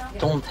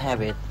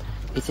have it.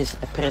 It is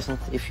a present.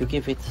 If you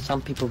give it,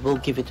 some people will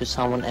give it to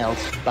someone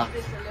else, but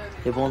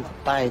they won't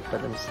buy it by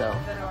themselves.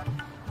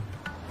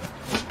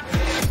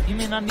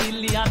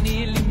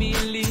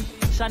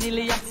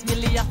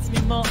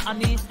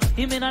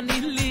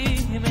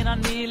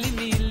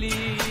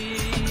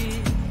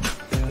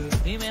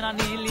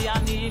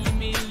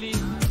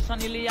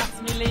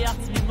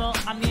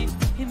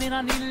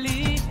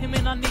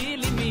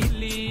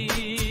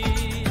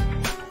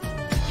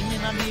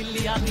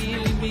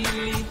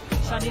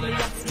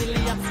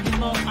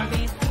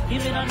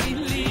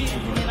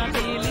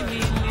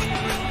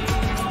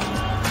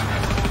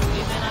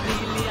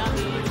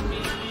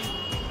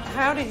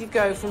 How did you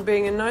go from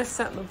being a nice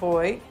settler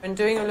boy and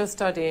doing all your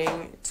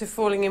studying to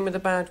falling in with a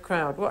bad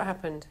crowd? What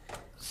happened?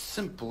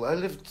 Simple. I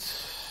lived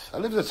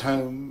at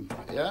home.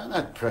 Yeah, I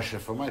had pressure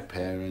from my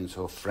parents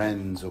or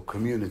friends or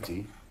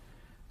community,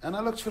 and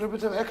I looked for a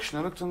bit of action.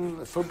 I looked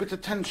for a bit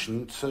of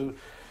tension. So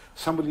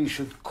somebody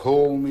should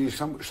call me.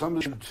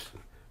 Somebody should,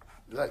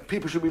 like,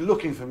 people should be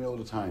looking for me all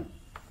the time.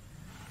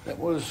 That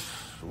was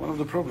one of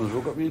the problems.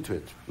 What got me into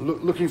it?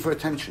 Looking for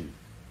attention.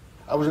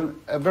 I was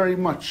very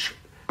much.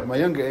 At my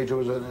younger age, I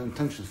was an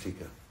attention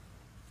seeker.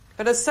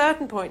 But at a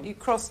certain point, you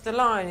crossed the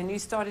line and you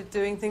started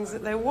doing things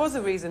that there was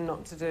a reason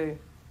not to do,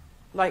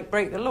 like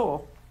break the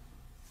law.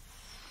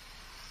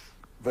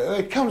 But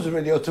it comes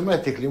really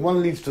automatically.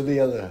 One leads to the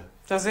other.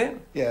 Does it?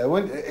 Yeah,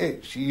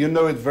 you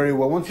know it very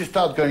well. Once you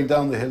start going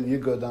down the hill, you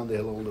go down the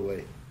hill all the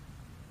way.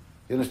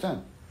 You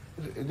understand?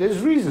 There's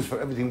reasons for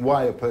everything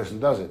why a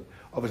person does it.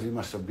 Obviously, it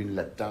must have been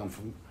let down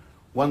from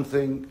one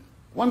thing.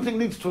 One thing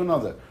leads to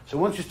another. So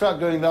once you start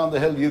going down the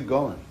hill, you're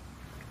going.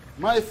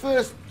 My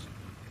first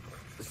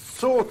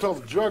sort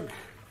of drug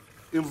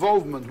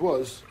involvement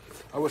was,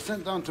 I was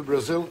sent down to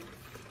Brazil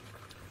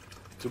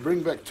to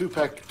bring back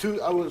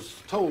I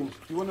was told,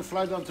 if you want to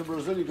fly down to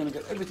Brazil, you're going to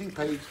get everything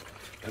paid,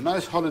 a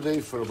nice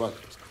holiday for about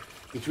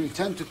between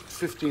 10 to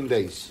 15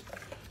 days.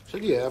 I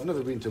said, yeah, I've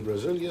never been to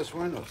Brazil. Yes,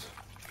 why not?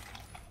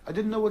 I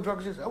didn't know what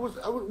drugs is. I was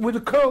with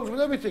the curls, with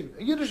everything.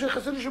 A Yiddish,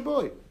 Hasidic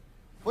boy.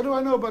 What do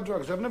I know about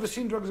drugs? I've never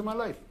seen drugs in my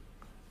life.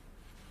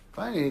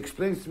 Finally, he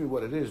explains to me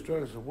what it is,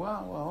 drugs. I said,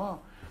 wow.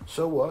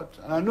 So what?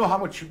 And I know how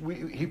much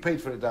he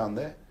paid for it down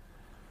there.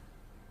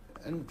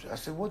 And I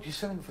said, what, you're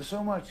selling it for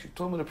so much? He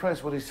told me the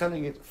price, what he's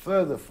selling it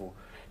further for.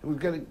 He was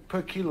getting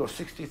per kilo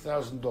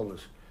 $60,000.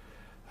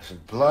 I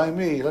said,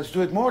 blimey, let's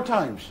do it more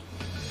times.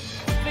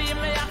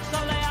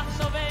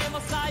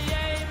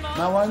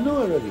 Now I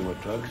know already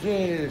what drugs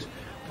is,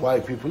 why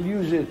people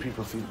use it,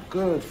 people feel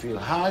good, feel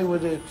high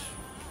with it.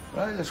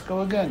 Right, let's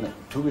go again.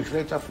 2 weeks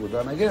later, we're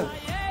done again.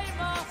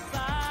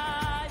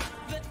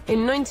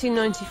 In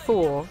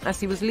 1994, as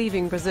he was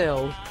leaving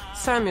Brazil,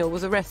 Samuel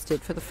was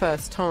arrested for the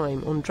first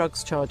time on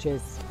drugs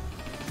charges.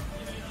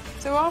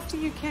 So after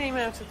you came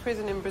out of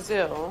prison in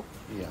Brazil,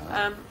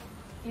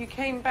 you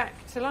came back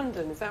to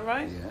London, is that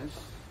right? Yes.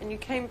 And you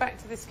came back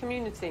to this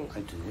community? I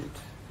did.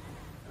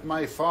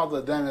 My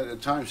father then at the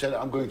time said,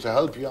 I'm going to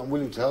help you, I'm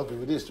willing to help you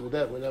with this, with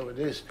that, with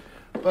this,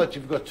 but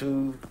you've got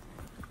to,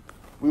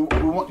 we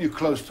want you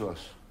close to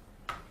us.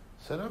 I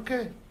said,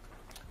 okay.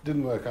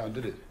 Didn't work out,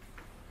 did it?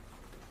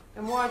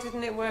 And why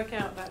didn't it work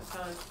out that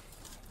time?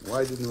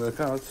 Why didn't it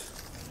work out?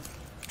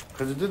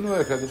 Because it didn't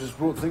work out. It just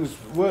brought things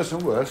worse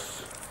and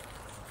worse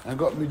and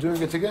got me doing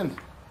it again.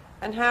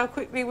 And how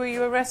quickly were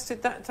you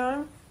arrested that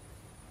time?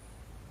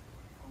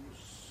 I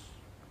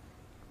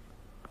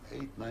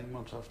was 8-9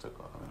 months after I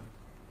got home.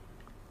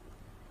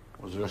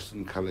 I was arrested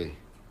in Calais.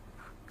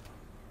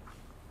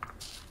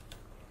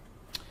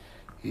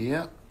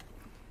 Yeah.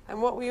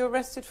 And what were you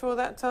arrested for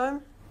that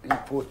time?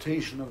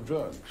 Importation of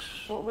drugs.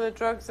 What were the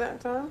drugs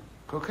that time?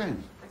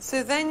 Cocaine.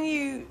 So then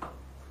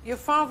your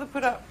father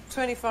put up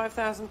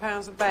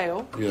 £25,000 of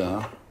bail.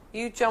 Yeah.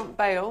 You jumped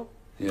bail.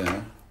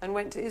 Yeah. And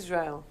went to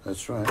Israel.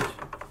 That's right.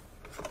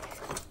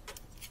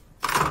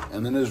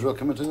 And in Israel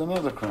committed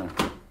another crime.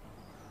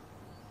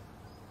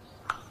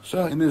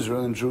 So in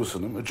Israel, in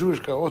Jerusalem, a Jewish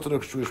guy,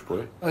 Orthodox Jewish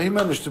boy, he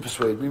managed to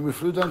persuade me. We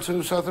flew down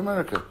to South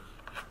America,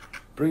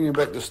 bringing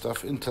back the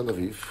stuff in Tel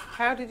Aviv.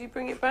 How did you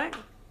bring it back?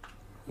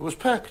 It was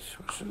packed.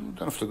 So you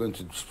don't have to go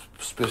into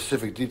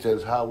specific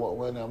details, how, what,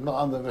 when. I'm not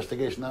under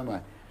investigation, am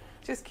I?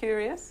 Just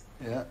curious.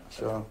 Yeah,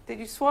 so... Did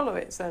you swallow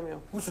it,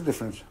 Samuel? What's the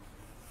difference?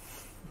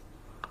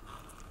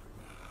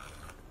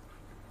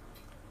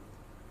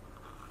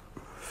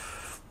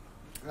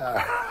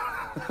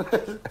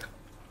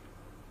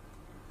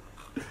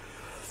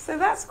 So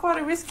that's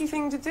quite a risky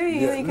thing to do.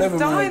 You Yeah, can never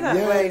die mind. that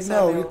Yeah, way, no,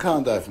 Samuel. you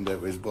can't die from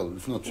that way. Well,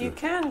 it's not true. You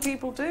can,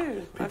 people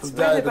do. People I've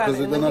die read about because it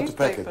they in don't the know how to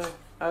pack newspaper.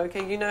 it.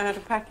 Okay, you know how to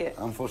pack it.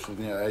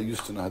 Unfortunately, I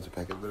used to know how to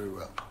pack it very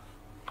well.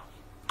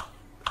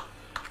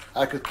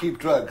 I could keep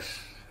drugs.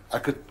 I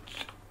could...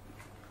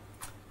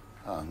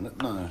 Oh,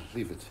 no,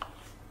 leave it.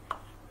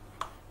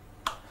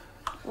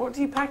 What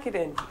do you pack it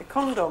in? A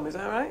condom, is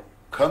that right?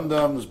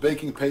 Condoms,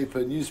 baking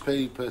paper,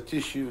 newspaper,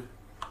 tissue.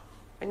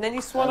 And then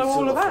you swallow and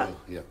all of silver that? foil,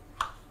 yeah.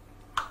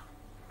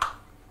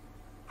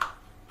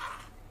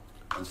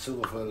 And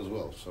silver foil as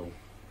well, so...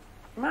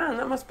 Man,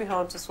 that must be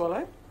hard to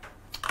swallow.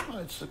 Oh,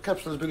 it's a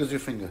capsule as big as your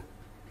finger.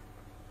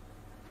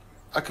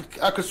 I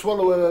could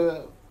swallow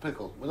a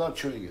pickle without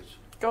chewing it.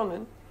 Go on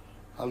then.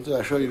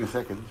 I'll show you in a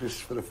second,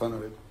 just for the fun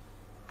of it.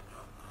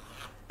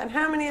 And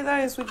how many of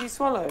those would you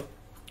swallow?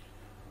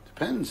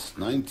 Depends,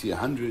 90,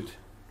 100.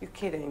 You're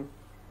kidding.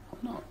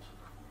 Why not?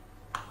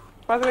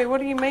 By the way, what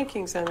are you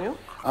making, Samuel?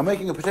 I'm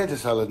making a potato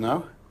salad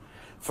now.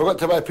 Forgot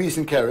to buy peas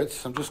and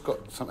carrots. I've just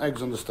got some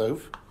eggs on the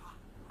stove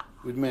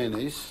with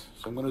mayonnaise.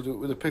 So I'm going to do it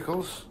with the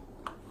pickles,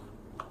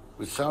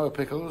 with sour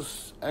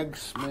pickles,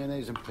 eggs,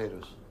 mayonnaise and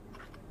potatoes.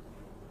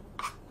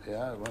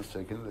 Yeah, 1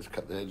 second. Let's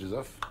cut the edges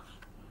off.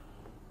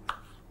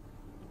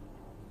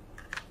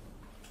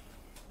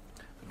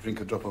 Drink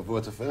a drop of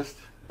water first.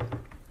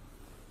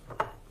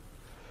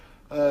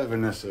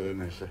 Vanessa.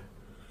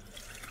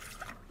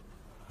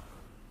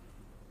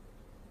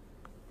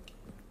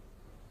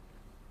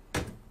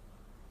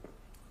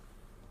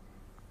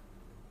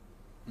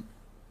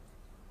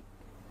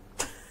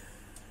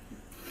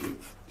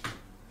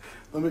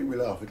 Don't make me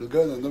laugh. It'll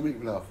go on, don't make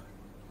me laugh.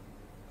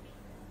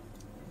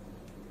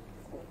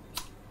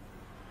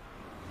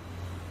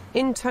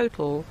 In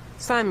total,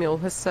 Samuel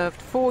has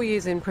served 4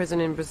 years in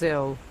prison in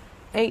Brazil,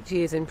 8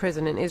 years in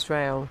prison in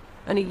Israel,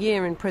 and a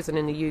year in prison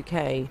in the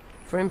UK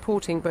for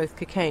importing both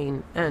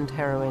cocaine and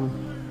heroin.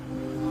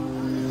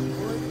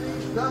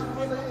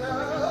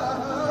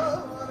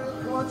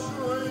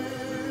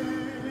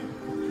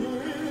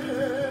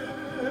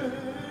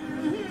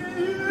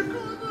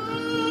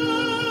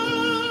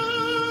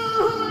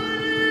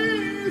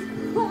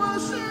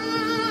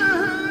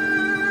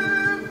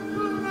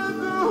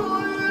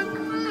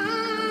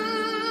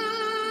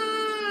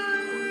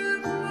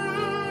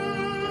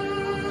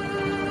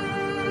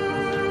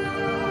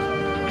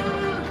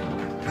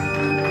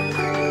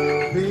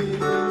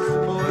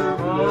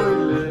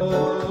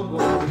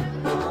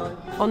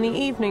 On the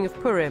evening of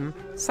Purim,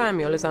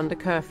 Samuel is under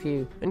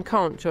curfew and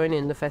can't join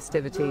in the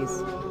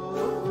festivities.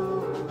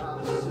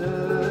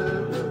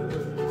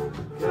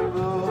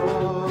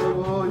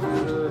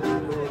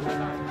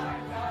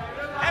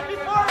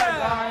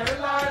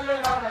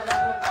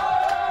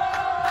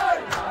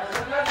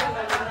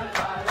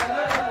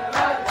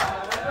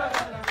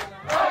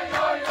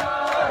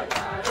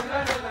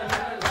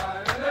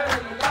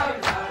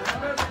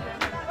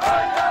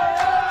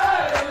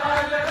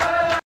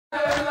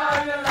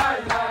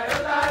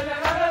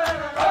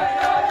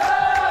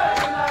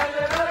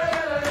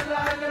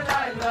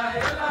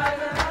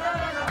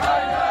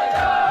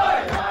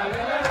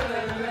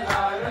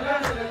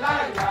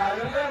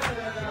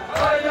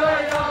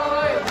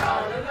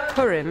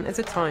 Purim is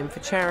a time for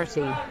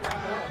charity.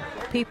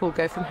 People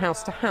go from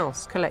house to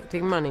house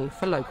collecting money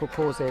for local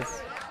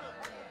causes.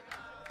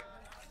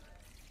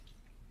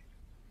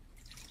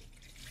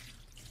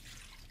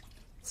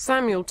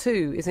 Samuel,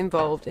 too, is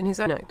involved in his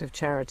own act of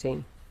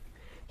charity.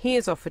 He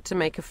is offered to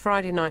make a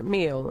Friday night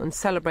meal and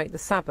celebrate the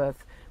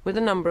Sabbath with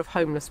a number of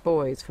homeless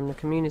boys from the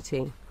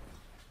community.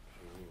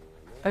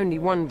 Only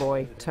one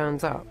boy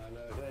turns up.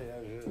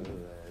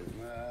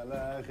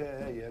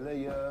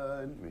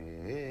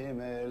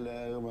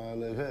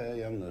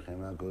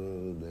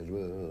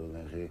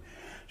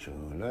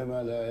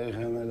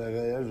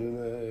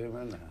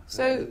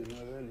 So,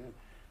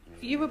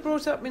 you were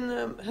brought up in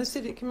the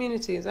Hasidic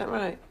community, is that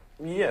right?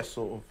 Yeah,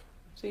 sort of.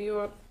 So you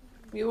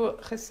were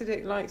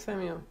Hasidic like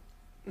Samuel?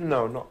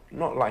 No,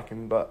 not like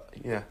him, but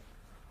yeah.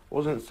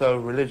 Wasn't so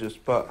religious,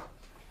 but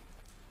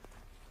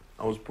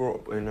I was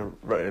brought up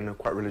in a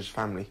quite religious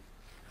family.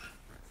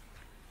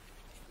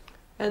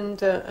 And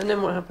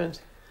then what happened?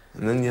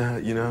 And then, yeah,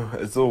 you know,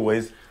 as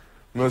always,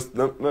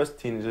 most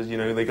teenagers, you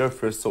know, they go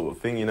for a sort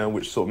of thing, you know,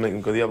 which sort of make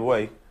them go the other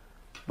way.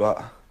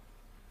 But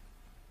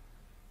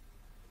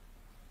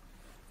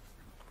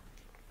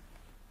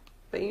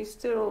you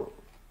still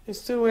You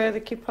still wear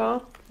the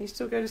kippah? You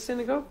still go to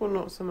synagogue or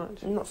not so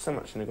much? Not so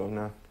much synagogue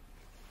now.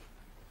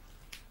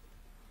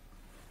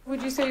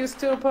 Would you say you're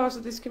still part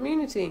of this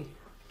community?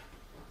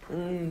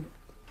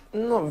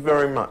 Not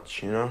very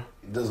much, you know.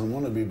 He doesn't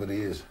want to be, but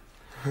he is.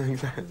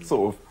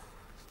 Sort of.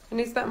 And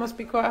that must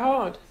be quite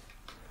hard.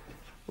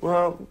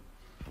 Well,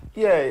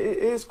 yeah, it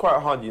is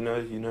quite hard, you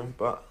know,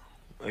 but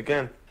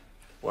again,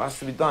 what has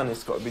to be done,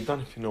 it's got to be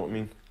done, if you know what I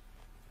mean.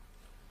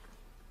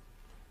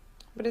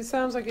 But it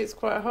sounds like it's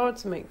quite hard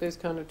to make those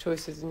kind of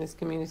choices in this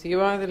community.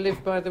 You either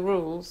live by the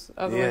rules,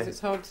 otherwise it's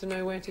hard to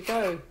know where to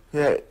go.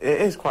 Yeah, it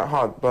is quite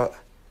hard, but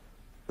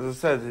as I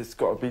said, it's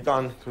got to be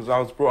done because I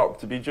was brought up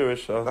to be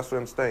Jewish, so that's where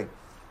I'm staying.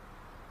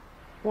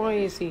 Why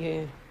is he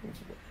here?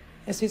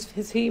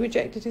 Has he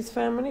rejected his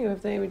family, or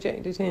have they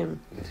rejected him?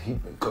 He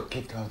got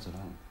kicked out of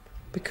home.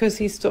 Because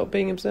he stopped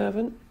being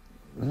observant?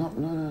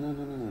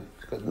 No.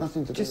 It's got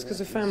nothing to do with just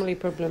because of family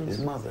problems? His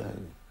mother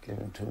gave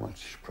him too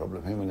much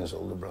problem, him and his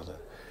older brother.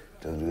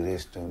 Don't do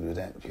this, don't do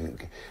that.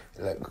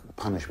 Like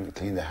punishment,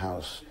 clean the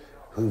house,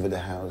 hoover the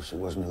house. It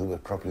wasn't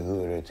hoovered properly,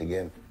 hoover it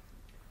again.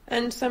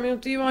 And Samuel,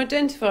 do you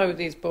identify with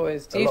these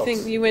boys? Do you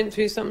think you went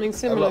through something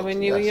similar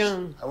when you were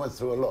young? I went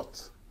through a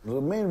lot.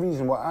 The main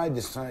reason why I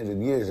decided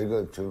years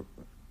ago to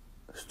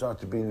start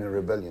to be in a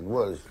rebellion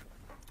was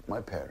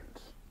my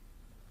parents.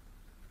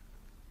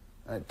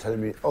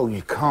 Telling me, oh,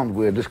 you can't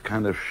wear this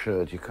kind of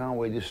shirt, you can't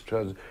wear this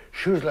trousers,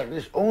 shoes like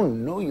this. Oh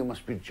no, you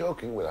must be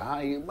joking with a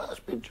high, you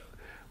must be joking.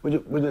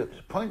 With a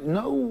point,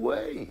 no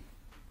way.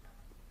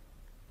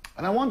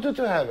 And I wanted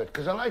to have it,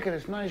 because I like it,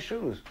 it's nice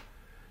shoes.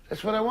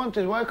 That's what I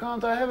wanted, why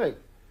can't I have it?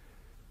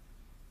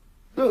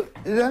 Look,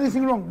 is there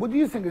anything wrong? What do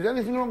you think? Is there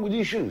anything wrong with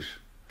these shoes?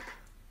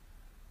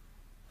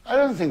 I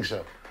don't think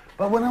so.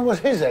 But when I was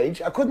his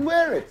age, I couldn't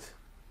wear it.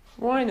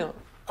 Why not?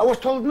 I was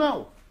told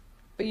no.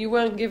 But you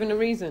weren't given a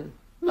reason?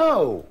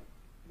 No.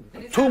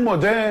 Too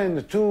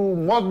modern, too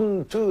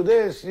modern, too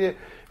this. Yeah.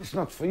 It's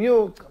not for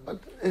you. But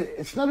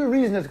it's not a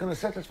reason that's going to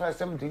satisfy a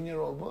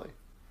 17-year-old boy.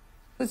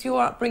 Was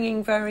your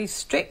upbringing very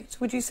strict,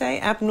 would you say?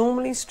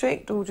 Abnormally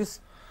strict or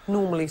just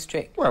normally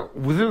strict? Well,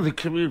 within the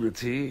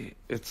community,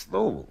 it's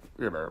normal.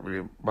 You know, I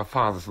mean, my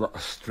father's not a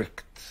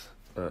strict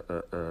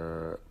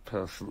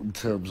person in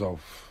terms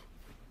of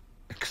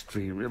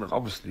extreme. You know,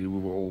 obviously we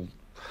were all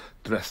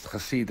dressed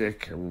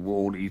Hasidic and we were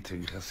all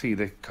eating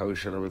Hasidic,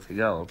 kosher and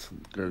everything else,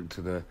 and going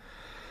to the...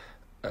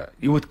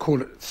 you would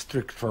call it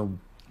strict from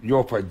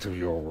your point of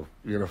view, or,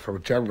 you know, from a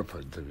general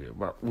point of view.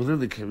 But within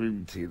the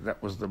community,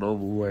 that was the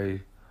normal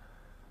way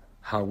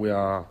how we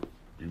are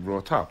being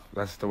brought up.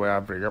 That's the way I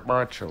bring up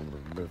my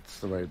children. That's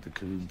the way the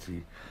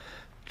community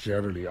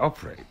generally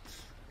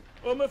operates.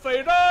 The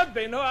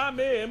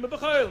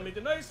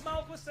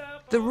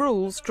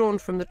rules drawn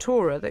from the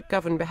Torah that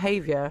govern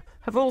behaviour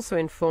have also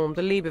informed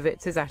the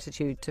Leibowitz's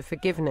attitude to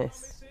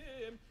forgiveness.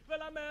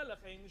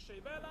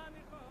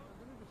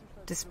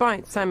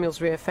 Despite Samuel's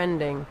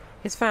reoffending,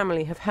 his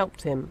family have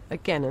helped him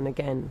again and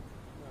again.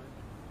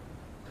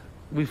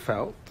 We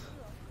felt,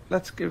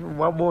 let's give him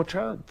one more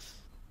chance.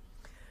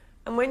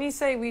 And when you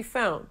say we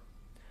felt,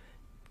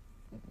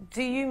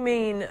 do you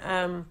mean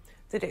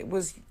that it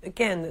was,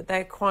 again, that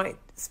they're quite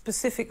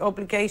specific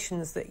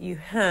obligations that you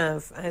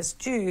have as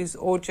Jews,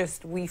 or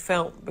just we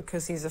felt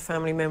because he's a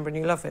family member and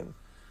you love him?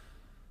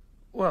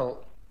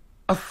 Well,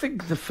 I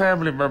think the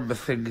family member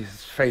thing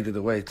has faded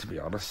away, to be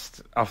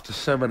honest, after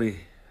so many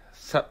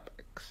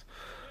setbacks.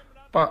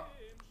 But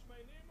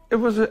it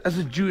was as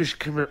a Jewish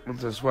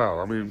commitment as well.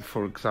 I mean,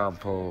 for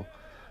example,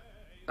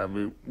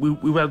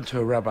 we went to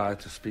a rabbi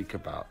to speak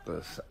about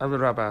this, and the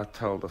rabbi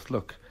told us,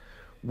 look,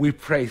 we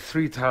pray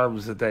 3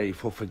 times a day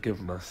for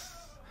forgiveness.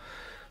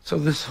 So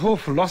this whole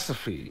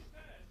philosophy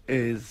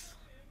is,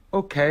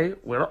 okay,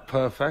 we're not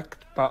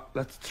perfect, but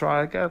let's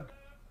try again.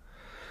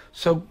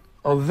 So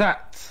on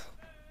that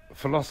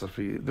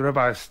philosophy, the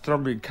rabbi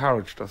strongly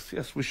encouraged us,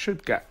 yes, we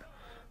should get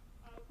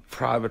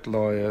private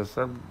lawyers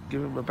and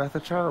give him a better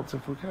chance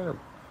if we can,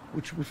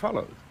 which we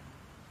followed.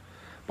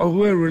 But we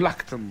were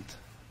reluctant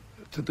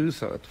to do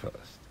so at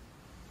first.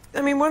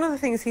 I mean, one of the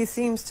things he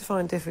seems to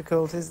find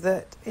difficult is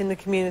that in the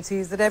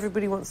communities that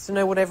everybody wants to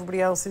know what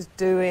everybody else is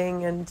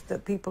doing, and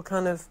that people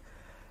kind of...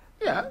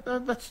 Yeah,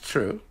 that's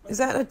true. Is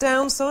that a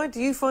downside? Do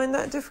you find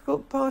that a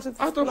difficult part of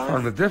life? I don't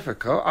find it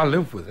difficult. I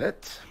live with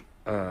it.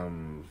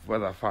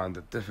 Whether I find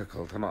it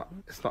difficult or not,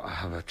 it's not I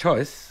have a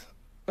choice.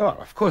 Well,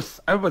 of course,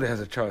 everybody has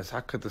a choice.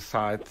 I could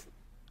decide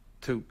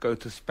to go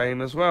to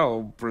Spain as well,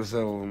 or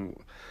Brazil, and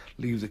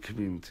leave the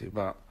community.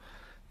 But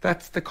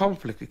that's the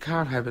conflict. You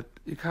can't have it.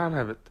 You can't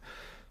have it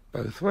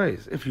both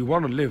ways. If you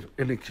want to live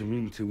in a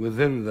community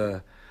within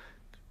the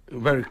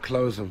very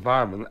close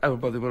environment,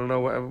 everybody will know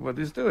what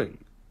everybody's doing.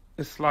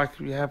 It's like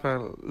you have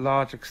a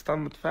large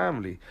extended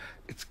family.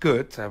 It's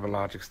good to have a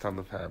large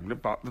extended family,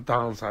 but the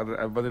downside is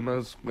everybody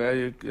knows where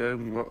you're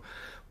going,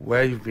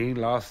 where you've been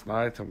last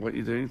night and what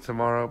you're doing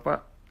tomorrow.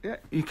 But yeah,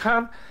 you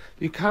can't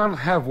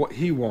have what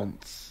he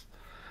wants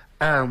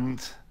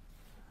and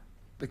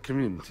the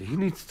community. He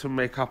needs to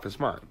make up his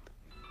mind.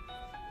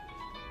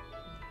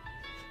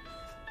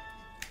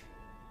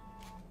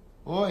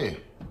 Oi,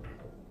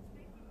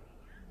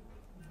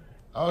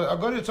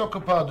 Agora eu estou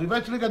ocupado. E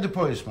vai te ligar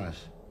depois, mas.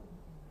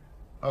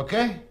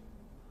 Ok?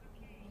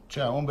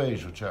 Tchau,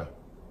 beijo, tchau.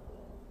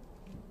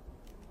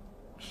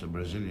 It's a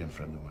Brazilian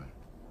friend of mine.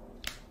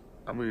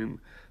 I mean,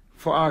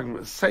 for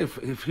argument's sake,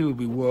 if he would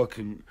be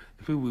walking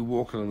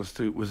on the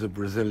street with a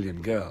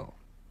Brazilian girl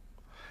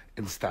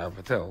in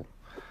Stamford Hill,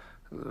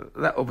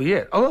 that will be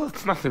it. Although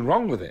there's nothing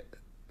wrong with it,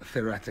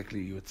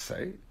 theoretically, you would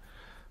say.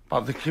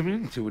 But the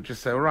community would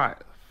just say, all right,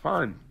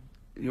 fine,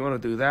 you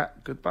want to do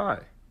that,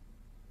 goodbye.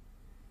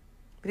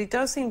 But he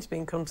does seem to be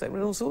in contact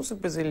with all sorts of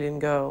Brazilian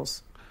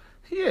girls.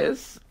 He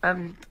is,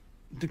 and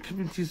the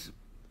community's,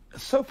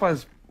 so far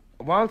as,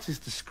 whilst he's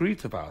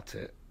discreet about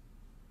it,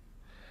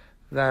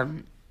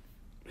 then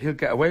he'll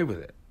get away with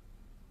it.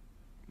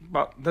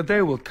 But the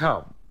day will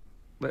come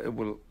that it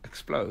will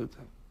explode.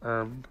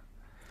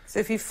 So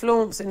if he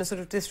flaunts in a sort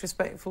of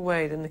disrespectful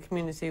way, then the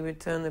community would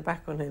turn their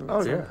back on him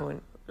at some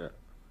point. Yeah.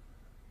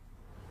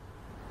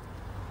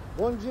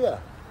 Bom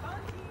dia.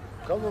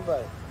 Como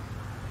vai?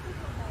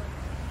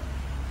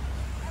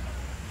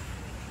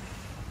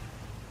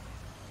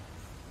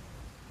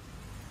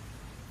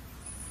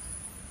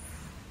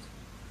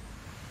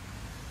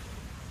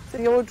 So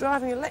you're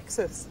driving a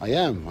Lexus? I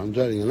am. I'm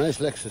driving a nice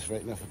Lexus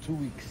right now for 2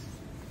 weeks.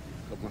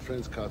 Got my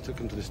friend's car, took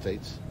him to the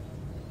States,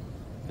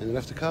 and he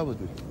left the car with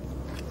me.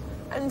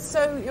 And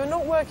so you're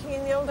not working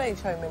in the old age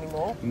home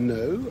anymore?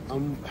 No,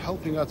 I'm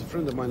helping out a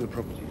friend of mine in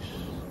properties.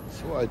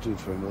 So what I do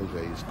for him all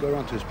day is go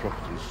around to his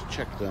properties,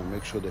 check them,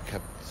 make sure they're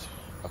kept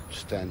up to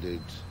standard,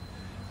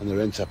 and the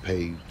rents are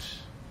paid.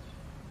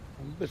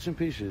 And bits and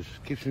pieces.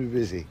 Keeps me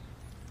busy.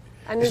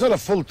 And it's not a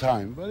full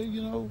time, but,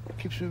 you know,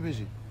 keeps me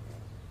busy.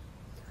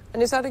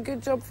 And is that a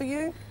good job for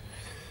you?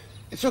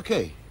 It's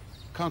okay.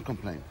 Can't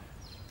complain.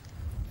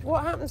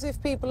 What happens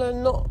if people are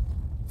not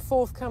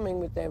forthcoming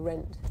with their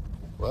rent?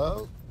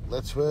 Well,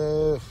 that's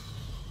where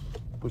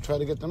we try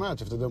to get them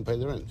out if they don't pay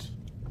the rent.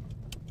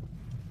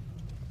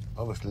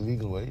 Obviously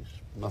legal ways,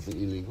 nothing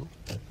illegal.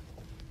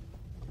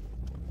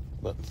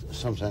 But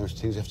sometimes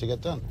things have to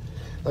get done.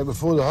 Like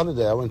before the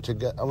holiday, I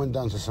went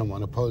down to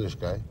someone, a Polish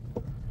guy.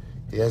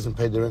 He hasn't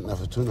paid the rent now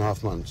for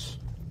 2.5 months.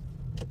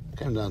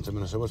 Came down to him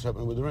and I said, what's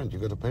happening with the rent? You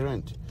got to pay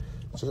rent.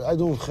 He said, I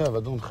don't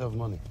have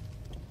money.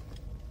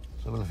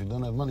 So, well, if you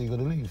don't have money, you got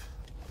to leave.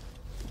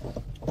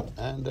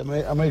 And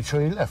I made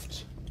sure he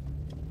left.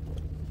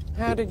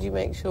 How did you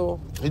make sure?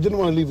 He didn't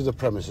want to leave the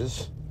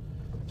premises.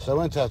 So I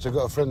went out, I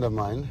got a friend of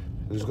mine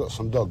who's got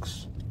some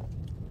dogs.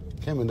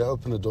 Came in there,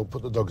 opened the door,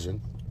 put the dogs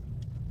in.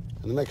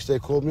 And the next day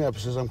called me up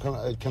and says,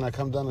 can I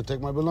come down and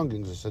take my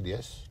belongings? I said,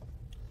 yes.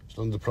 As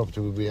long as the property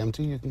will be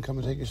empty, you can come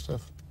and take your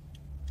stuff.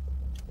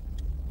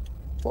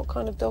 What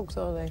kind of dogs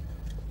are they?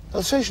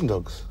 Alsatian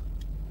dogs.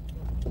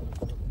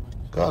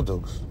 Guard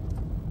dogs.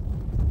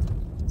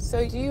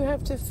 So do you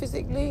have to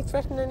physically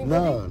threaten anybody?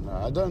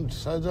 No, I don't.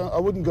 I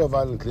wouldn't go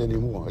violently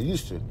anymore. I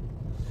used to,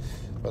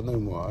 but no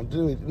more. I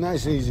do it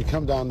nice and easy.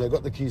 Come down there,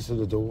 got the keys to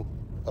the door,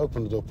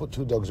 open the door, put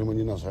 2 dogs in when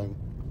you're not home,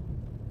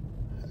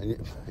 and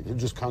you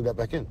just can't get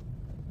back in.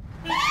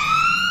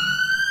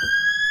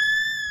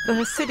 The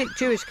Hasidic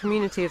Jewish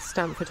community of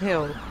Stamford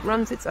Hill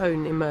runs its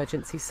own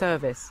emergency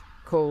service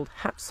called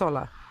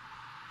Hatzolah.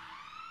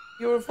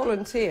 You're a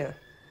volunteer?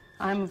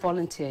 I'm a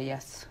volunteer,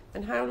 yes.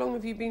 And how long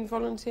have you been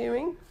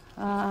volunteering?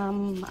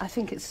 I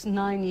think it's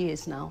 9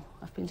 years now.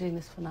 I've been doing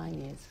this for 9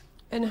 years.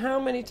 And how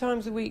many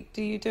times a week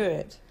do you do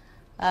it?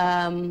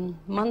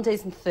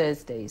 Mondays and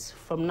Thursdays,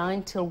 from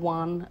 9 till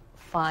 1,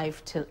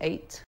 5 till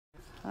 8.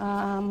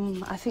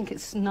 I think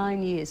it's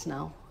 9 years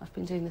now. I've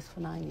been doing this for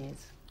 9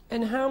 years.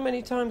 And how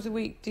many times a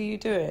week do you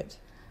do it?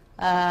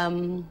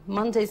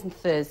 Mondays and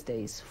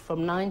Thursdays,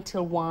 from 9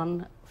 till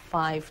 1,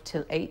 5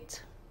 till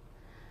 8.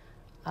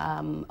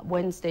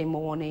 Wednesday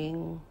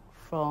morning,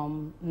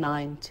 from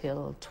 9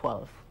 till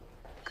 12.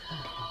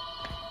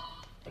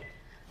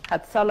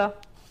 Hatzolah.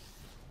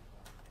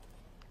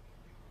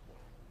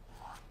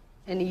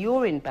 Any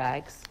urine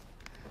bags?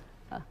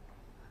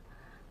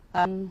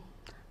 I'm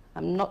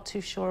not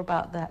too sure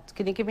about that.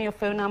 Can you give me your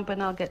phone number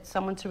and I'll get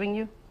someone to ring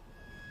you?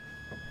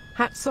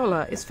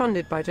 Hatzolah is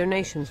funded by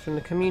donations from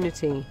the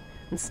community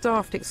and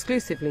staffed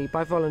exclusively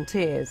by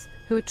volunteers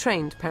who are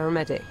trained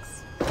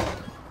paramedics.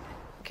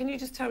 Can you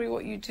just tell me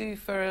what you do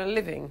for a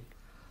living?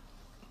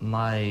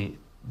 My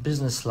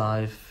business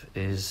life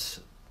is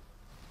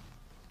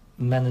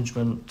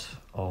management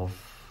of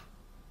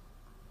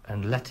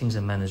and lettings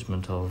and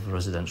management of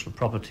residential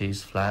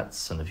properties,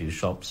 flats and a few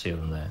shops here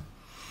and there.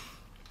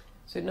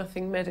 So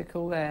nothing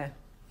medical there?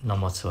 None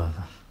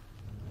whatsoever.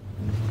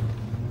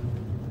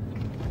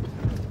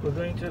 We're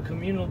going to a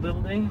communal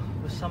building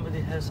where somebody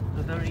has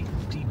a very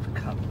deep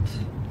cut.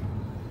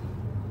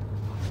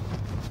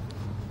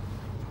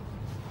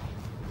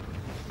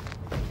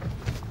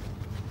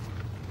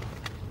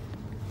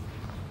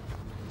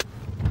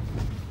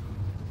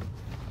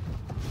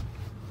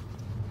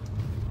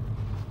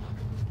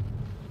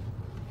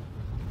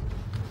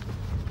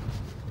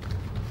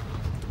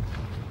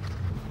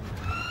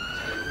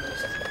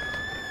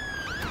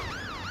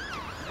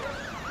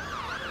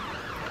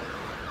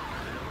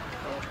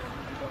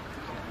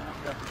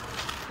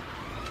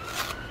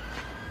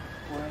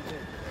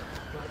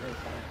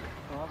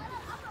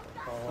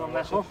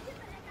 pleasure.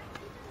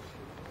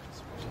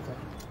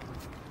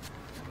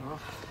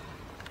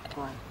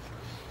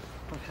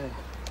 Okay.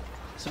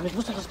 So, mit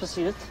was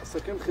passiert?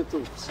 Second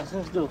gedoe.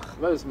 Second gedoe.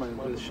 Waar is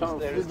mijn schaaf?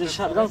 Dat is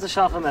de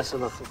scharfe Messer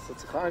noch.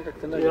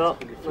 Ja,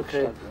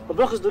 okay. Aber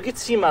brauchst du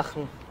gibt's sie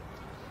machen?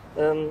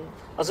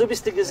 Also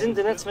bist du gesinnt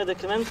in jetzt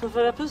Medikamenten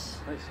für etwas?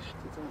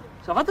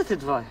 So, what did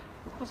it why?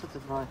 Of course it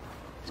did why.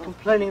 It's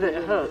complaining that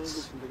it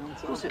hurts.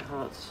 Of course it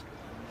hurts.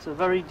 It's a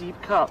very deep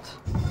cut.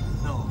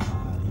 No,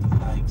 he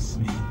likes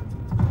me.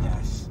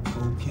 That's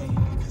okay,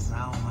 because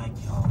I don't like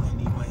y'all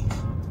anyway.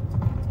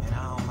 And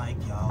I don't like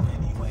y'all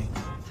anyway.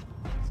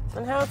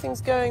 And how are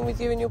things going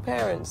with you and your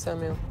parents,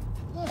 Samuel?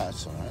 Yeah,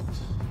 that's all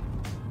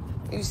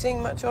right. Are you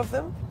seeing much of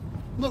them?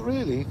 Not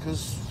really,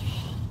 because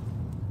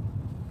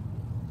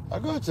I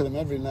go to them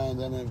every now and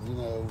then, and, you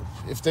know,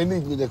 if they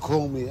need me, they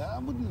call me. I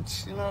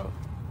wouldn't, you know.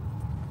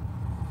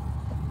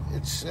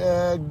 It's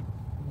a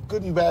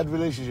good and bad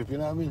relationship, you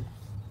know what I mean?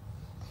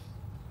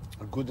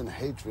 A good and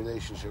hate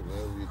relationship,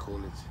 whatever you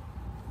call it.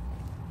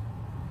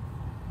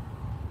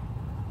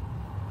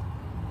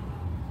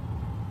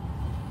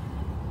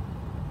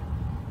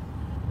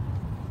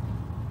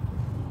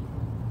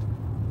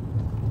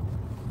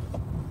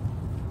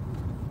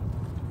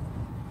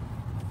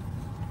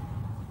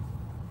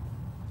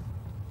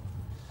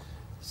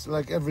 It's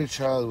like every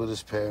child with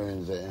his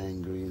parents, they're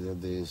angry, they're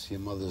this, your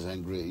mother's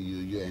angry at you,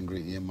 you're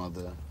angry at your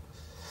mother.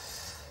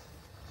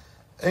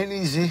 Ain't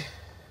easy.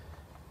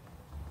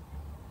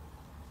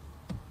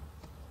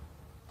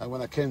 And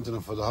when I came to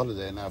them for the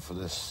holiday now, for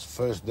this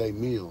first day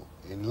meal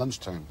in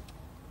lunchtime,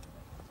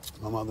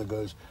 my mother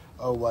goes,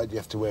 oh, why do you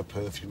have to wear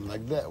perfume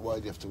like that? Why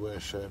do you have to wear a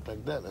shirt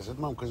like that? I said,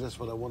 Mum, because that's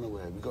what I want to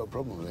wear. We got a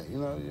problem with it, you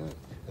know,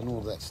 and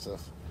all that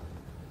stuff.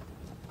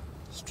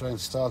 Let's try and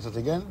start it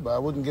again, but I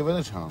wouldn't give it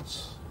a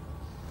chance.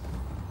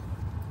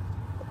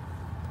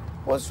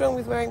 What's wrong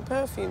with wearing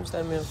perfume,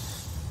 Samuel?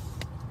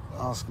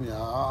 Ask me.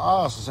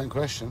 I asked the same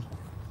question.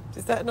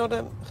 Is that not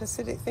a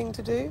Hasidic thing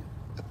to do?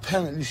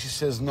 Apparently she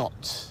says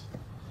not.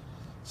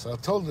 So I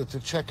told her to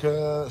check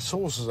her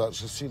sources out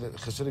to see that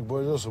Hasidic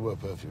boys also wear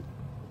perfume.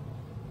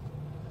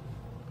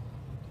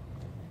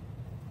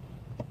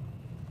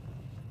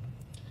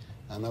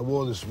 And I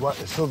wore this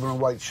silver and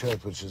white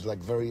shirt, which is like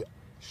very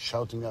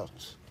shouting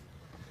out.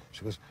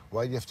 She goes,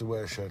 why do you have to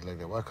wear a shirt like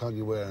that? Why can't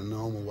you wear a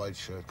normal white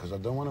shirt? Because I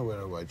don't want to wear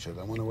a white shirt.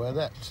 I want to wear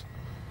that.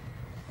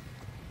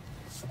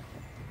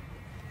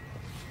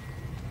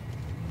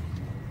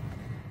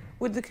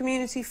 Would the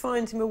community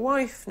find him a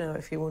wife now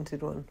if he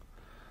wanted one?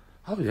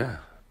 Oh, yeah.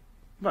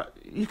 But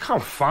you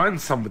can't find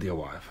somebody a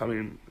wife. I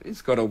mean,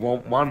 he's got to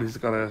want one, he's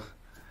got to...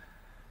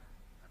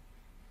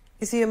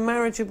 Is he a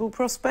marriageable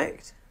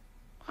prospect?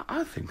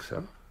 I think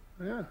so,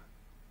 yeah.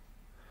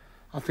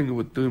 I think it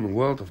would do him a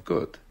world of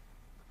good.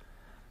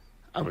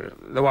 I mean,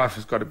 the wife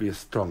has got to be a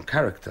strong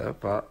character,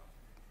 but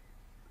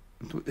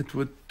it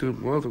would do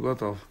him a world of good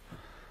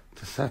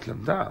to settle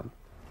him down.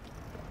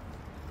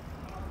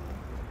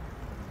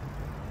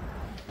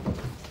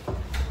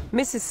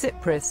 Mrs.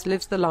 Cyprus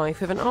lives the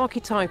life of an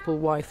archetypal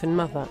wife and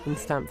mother in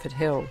Stamford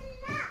Hill.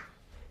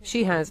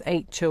 She has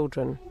 8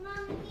 children.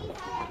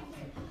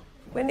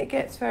 When it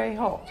gets very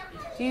hot,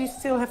 do you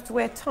still have to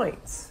wear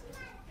tights?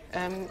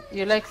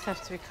 Your legs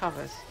have to be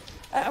covered.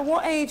 At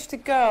what age do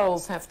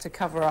girls have to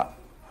cover up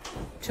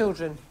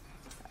children?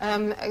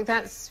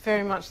 That's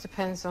very much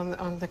depends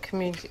on the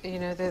community, you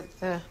know,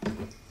 the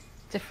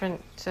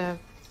different...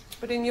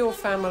 But in your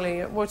family,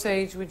 at what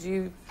age would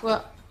you...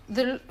 Well,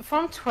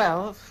 from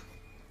 12,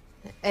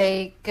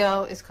 a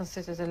girl is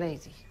considered a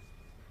lady.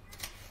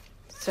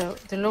 So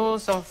the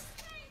laws of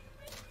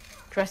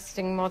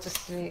dressing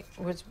modestly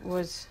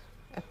would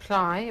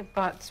apply,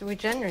 but we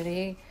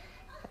generally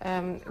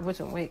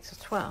wouldn't wait till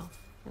 12.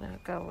 You know,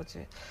 a girl would do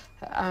it.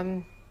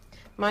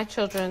 My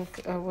children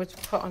would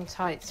put on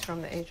tights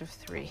from the age of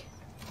 3.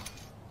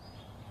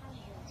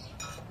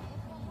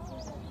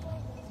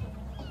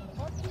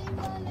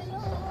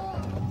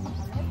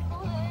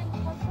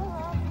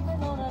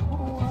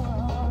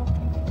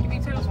 Can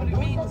you tell us what it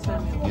means,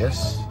 Samuel?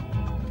 Yes.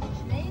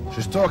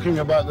 She's talking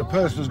about the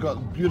person who's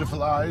got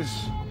beautiful eyes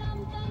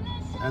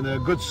and a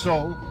good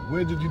soul.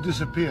 Where did you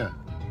disappear?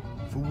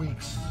 For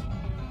weeks.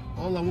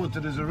 All I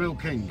wanted is a real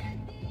king.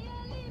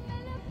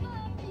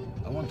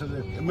 I wanted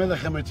a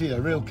Melech Emetti, a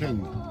real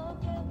king.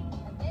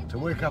 To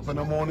wake up in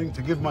the morning,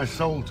 to give my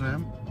soul to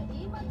him.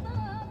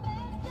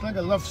 It's like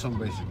a love song,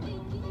 basically.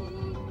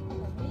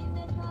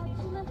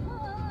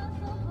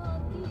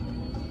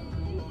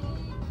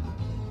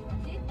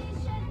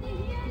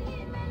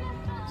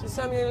 So,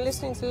 Samuel,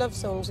 listening to love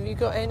songs, have you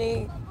got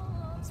any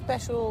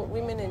special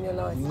women in your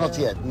life? Not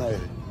yet, no.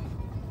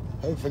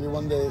 Hopefully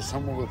one day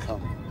someone will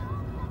come.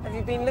 Have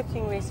you been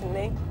looking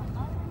recently?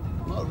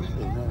 Not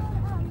really, no.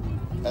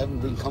 I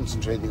haven't been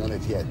concentrating on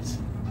it yet.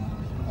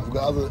 I've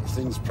got other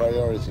things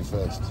priority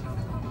first.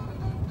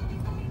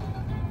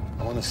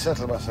 I want to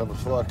settle myself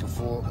before I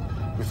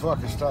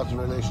can start a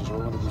relationship. I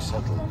want to be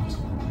settled.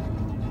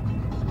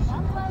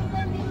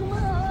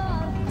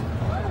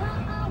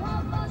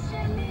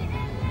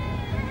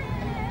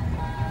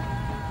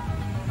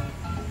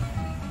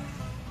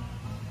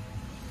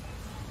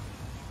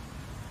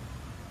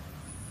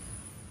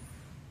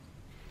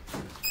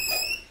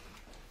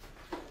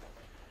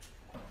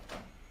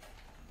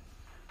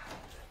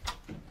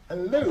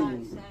 Hello.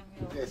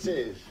 Yes, it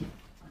is.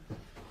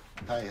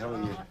 Hi, how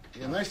are you?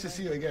 Yeah, nice to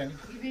see you again.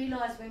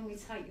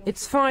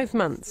 It's 5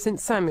 months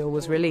since Samuel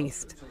was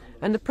released,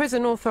 and the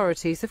prison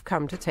authorities have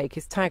come to take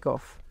his tag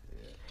off.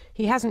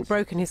 He hasn't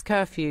broken his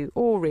curfew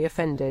or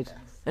re-offended,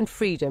 and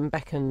freedom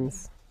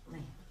beckons.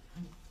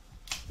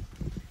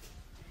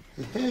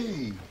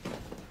 Hey!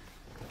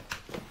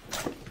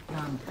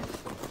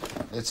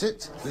 That's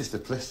it. At least the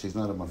plaster's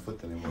not on my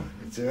foot anymore.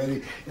 It's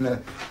already,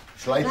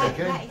 it's light,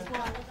 okay?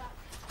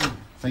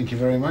 Thank you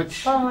very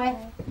much. Bye.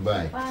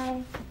 Bye.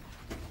 Bye.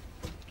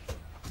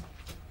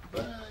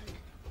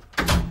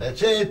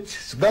 That's it.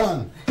 It's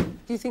gone.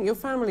 Do you think your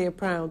family are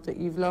proud that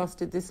you've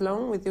lasted this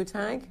long with your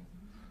tag?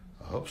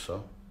 I hope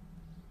so.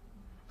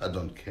 I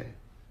don't care.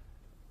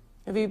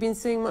 Have you been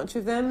seeing much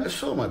of them? I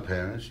saw my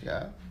parents,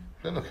 yeah.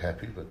 They look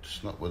happy, but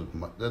it's not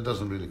that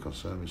doesn't really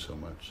concern me so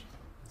much.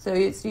 So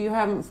you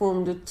haven't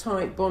formed a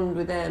tight bond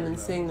with them and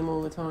seeing them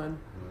all the time?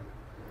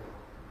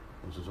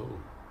 No. Not at all.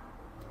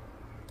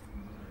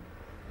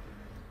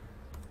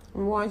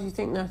 And why do you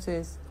think that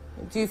is?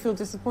 Do you feel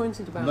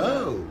disappointed about that?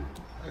 No.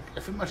 I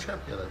feel much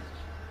happier like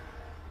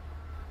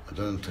this. I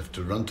don't have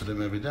to run to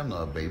them every day. I'm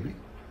not a baby.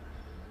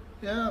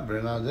 Yeah,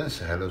 every now and then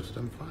say hello to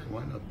them. Fine,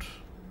 why not?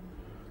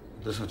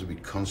 It doesn't have to be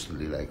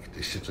constantly like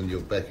they sit on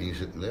your back and you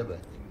sit on their back.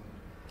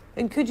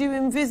 And could you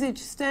envisage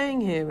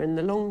staying here in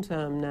the long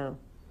term now?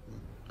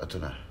 I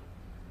don't know.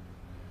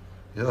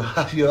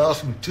 You're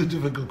asking two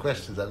difficult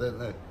questions. I don't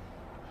know.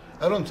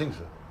 I don't think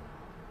so.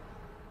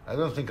 I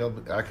don't think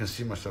I can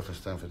see myself in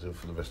Stamford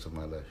for the rest of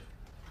my life.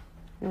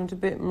 You want a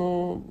bit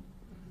more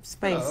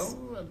space?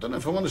 No, I don't know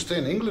if I want to stay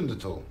in England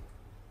at all.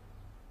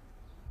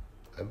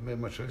 I haven't made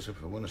my choice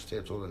if I want to stay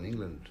at all in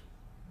England.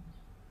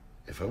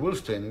 If I will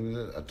stay in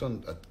England, I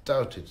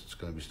doubt it's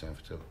going to be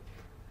Stamford Hill.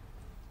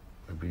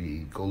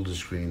 Maybe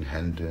Golders Green,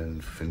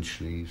 Hendon,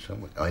 Finchley,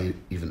 somewhere,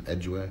 even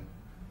Edgware.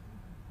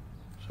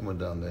 Somewhere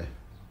down there.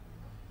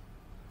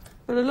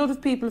 But a lot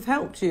of people have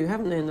helped you,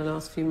 haven't they, in the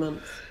last few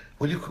months?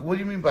 What do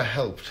you mean by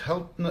helped?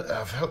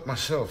 I've helped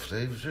myself.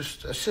 They've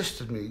just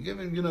assisted me,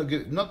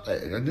 not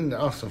that, I didn't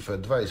ask them for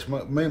advice.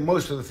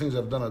 Most of the things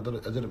I've done, I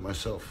did it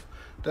myself.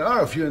 There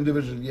are a few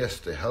individuals, yes,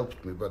 they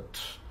helped me,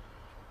 but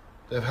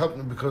they've helped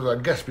me because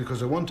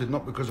I wanted,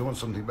 not because I want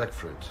something back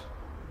for it.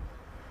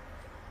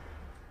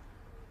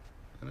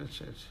 And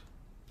that's it.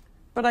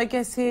 But I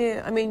guess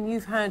here,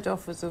 you've had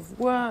offers of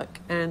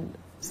work and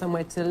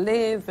somewhere to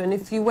live, and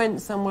if you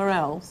went somewhere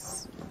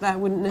else, that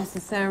wouldn't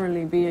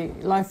necessarily be,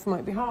 life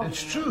might be hard.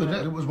 It's true,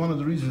 that was one of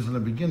the reasons in the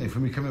beginning for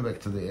me coming back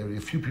to the area.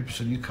 A few people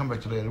said, you come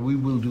back to the area, we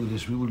will do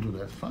this, we will do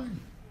that. Fine.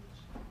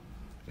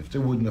 If they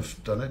wouldn't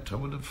have done it, I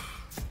would have...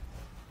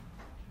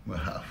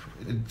 Well,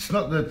 it's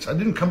not that... I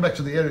didn't come back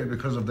to the area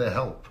because of their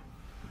help.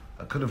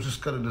 I could have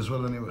just got it as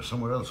well anywhere,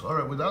 somewhere else. All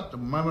right, without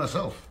them, by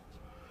myself.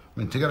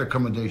 To get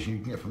accommodation, you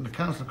can get from the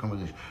council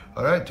accommodation.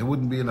 All right, it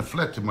wouldn't be in a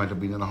flat, it might have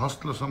been in a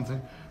hostel or something,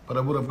 but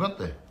I would have got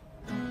there.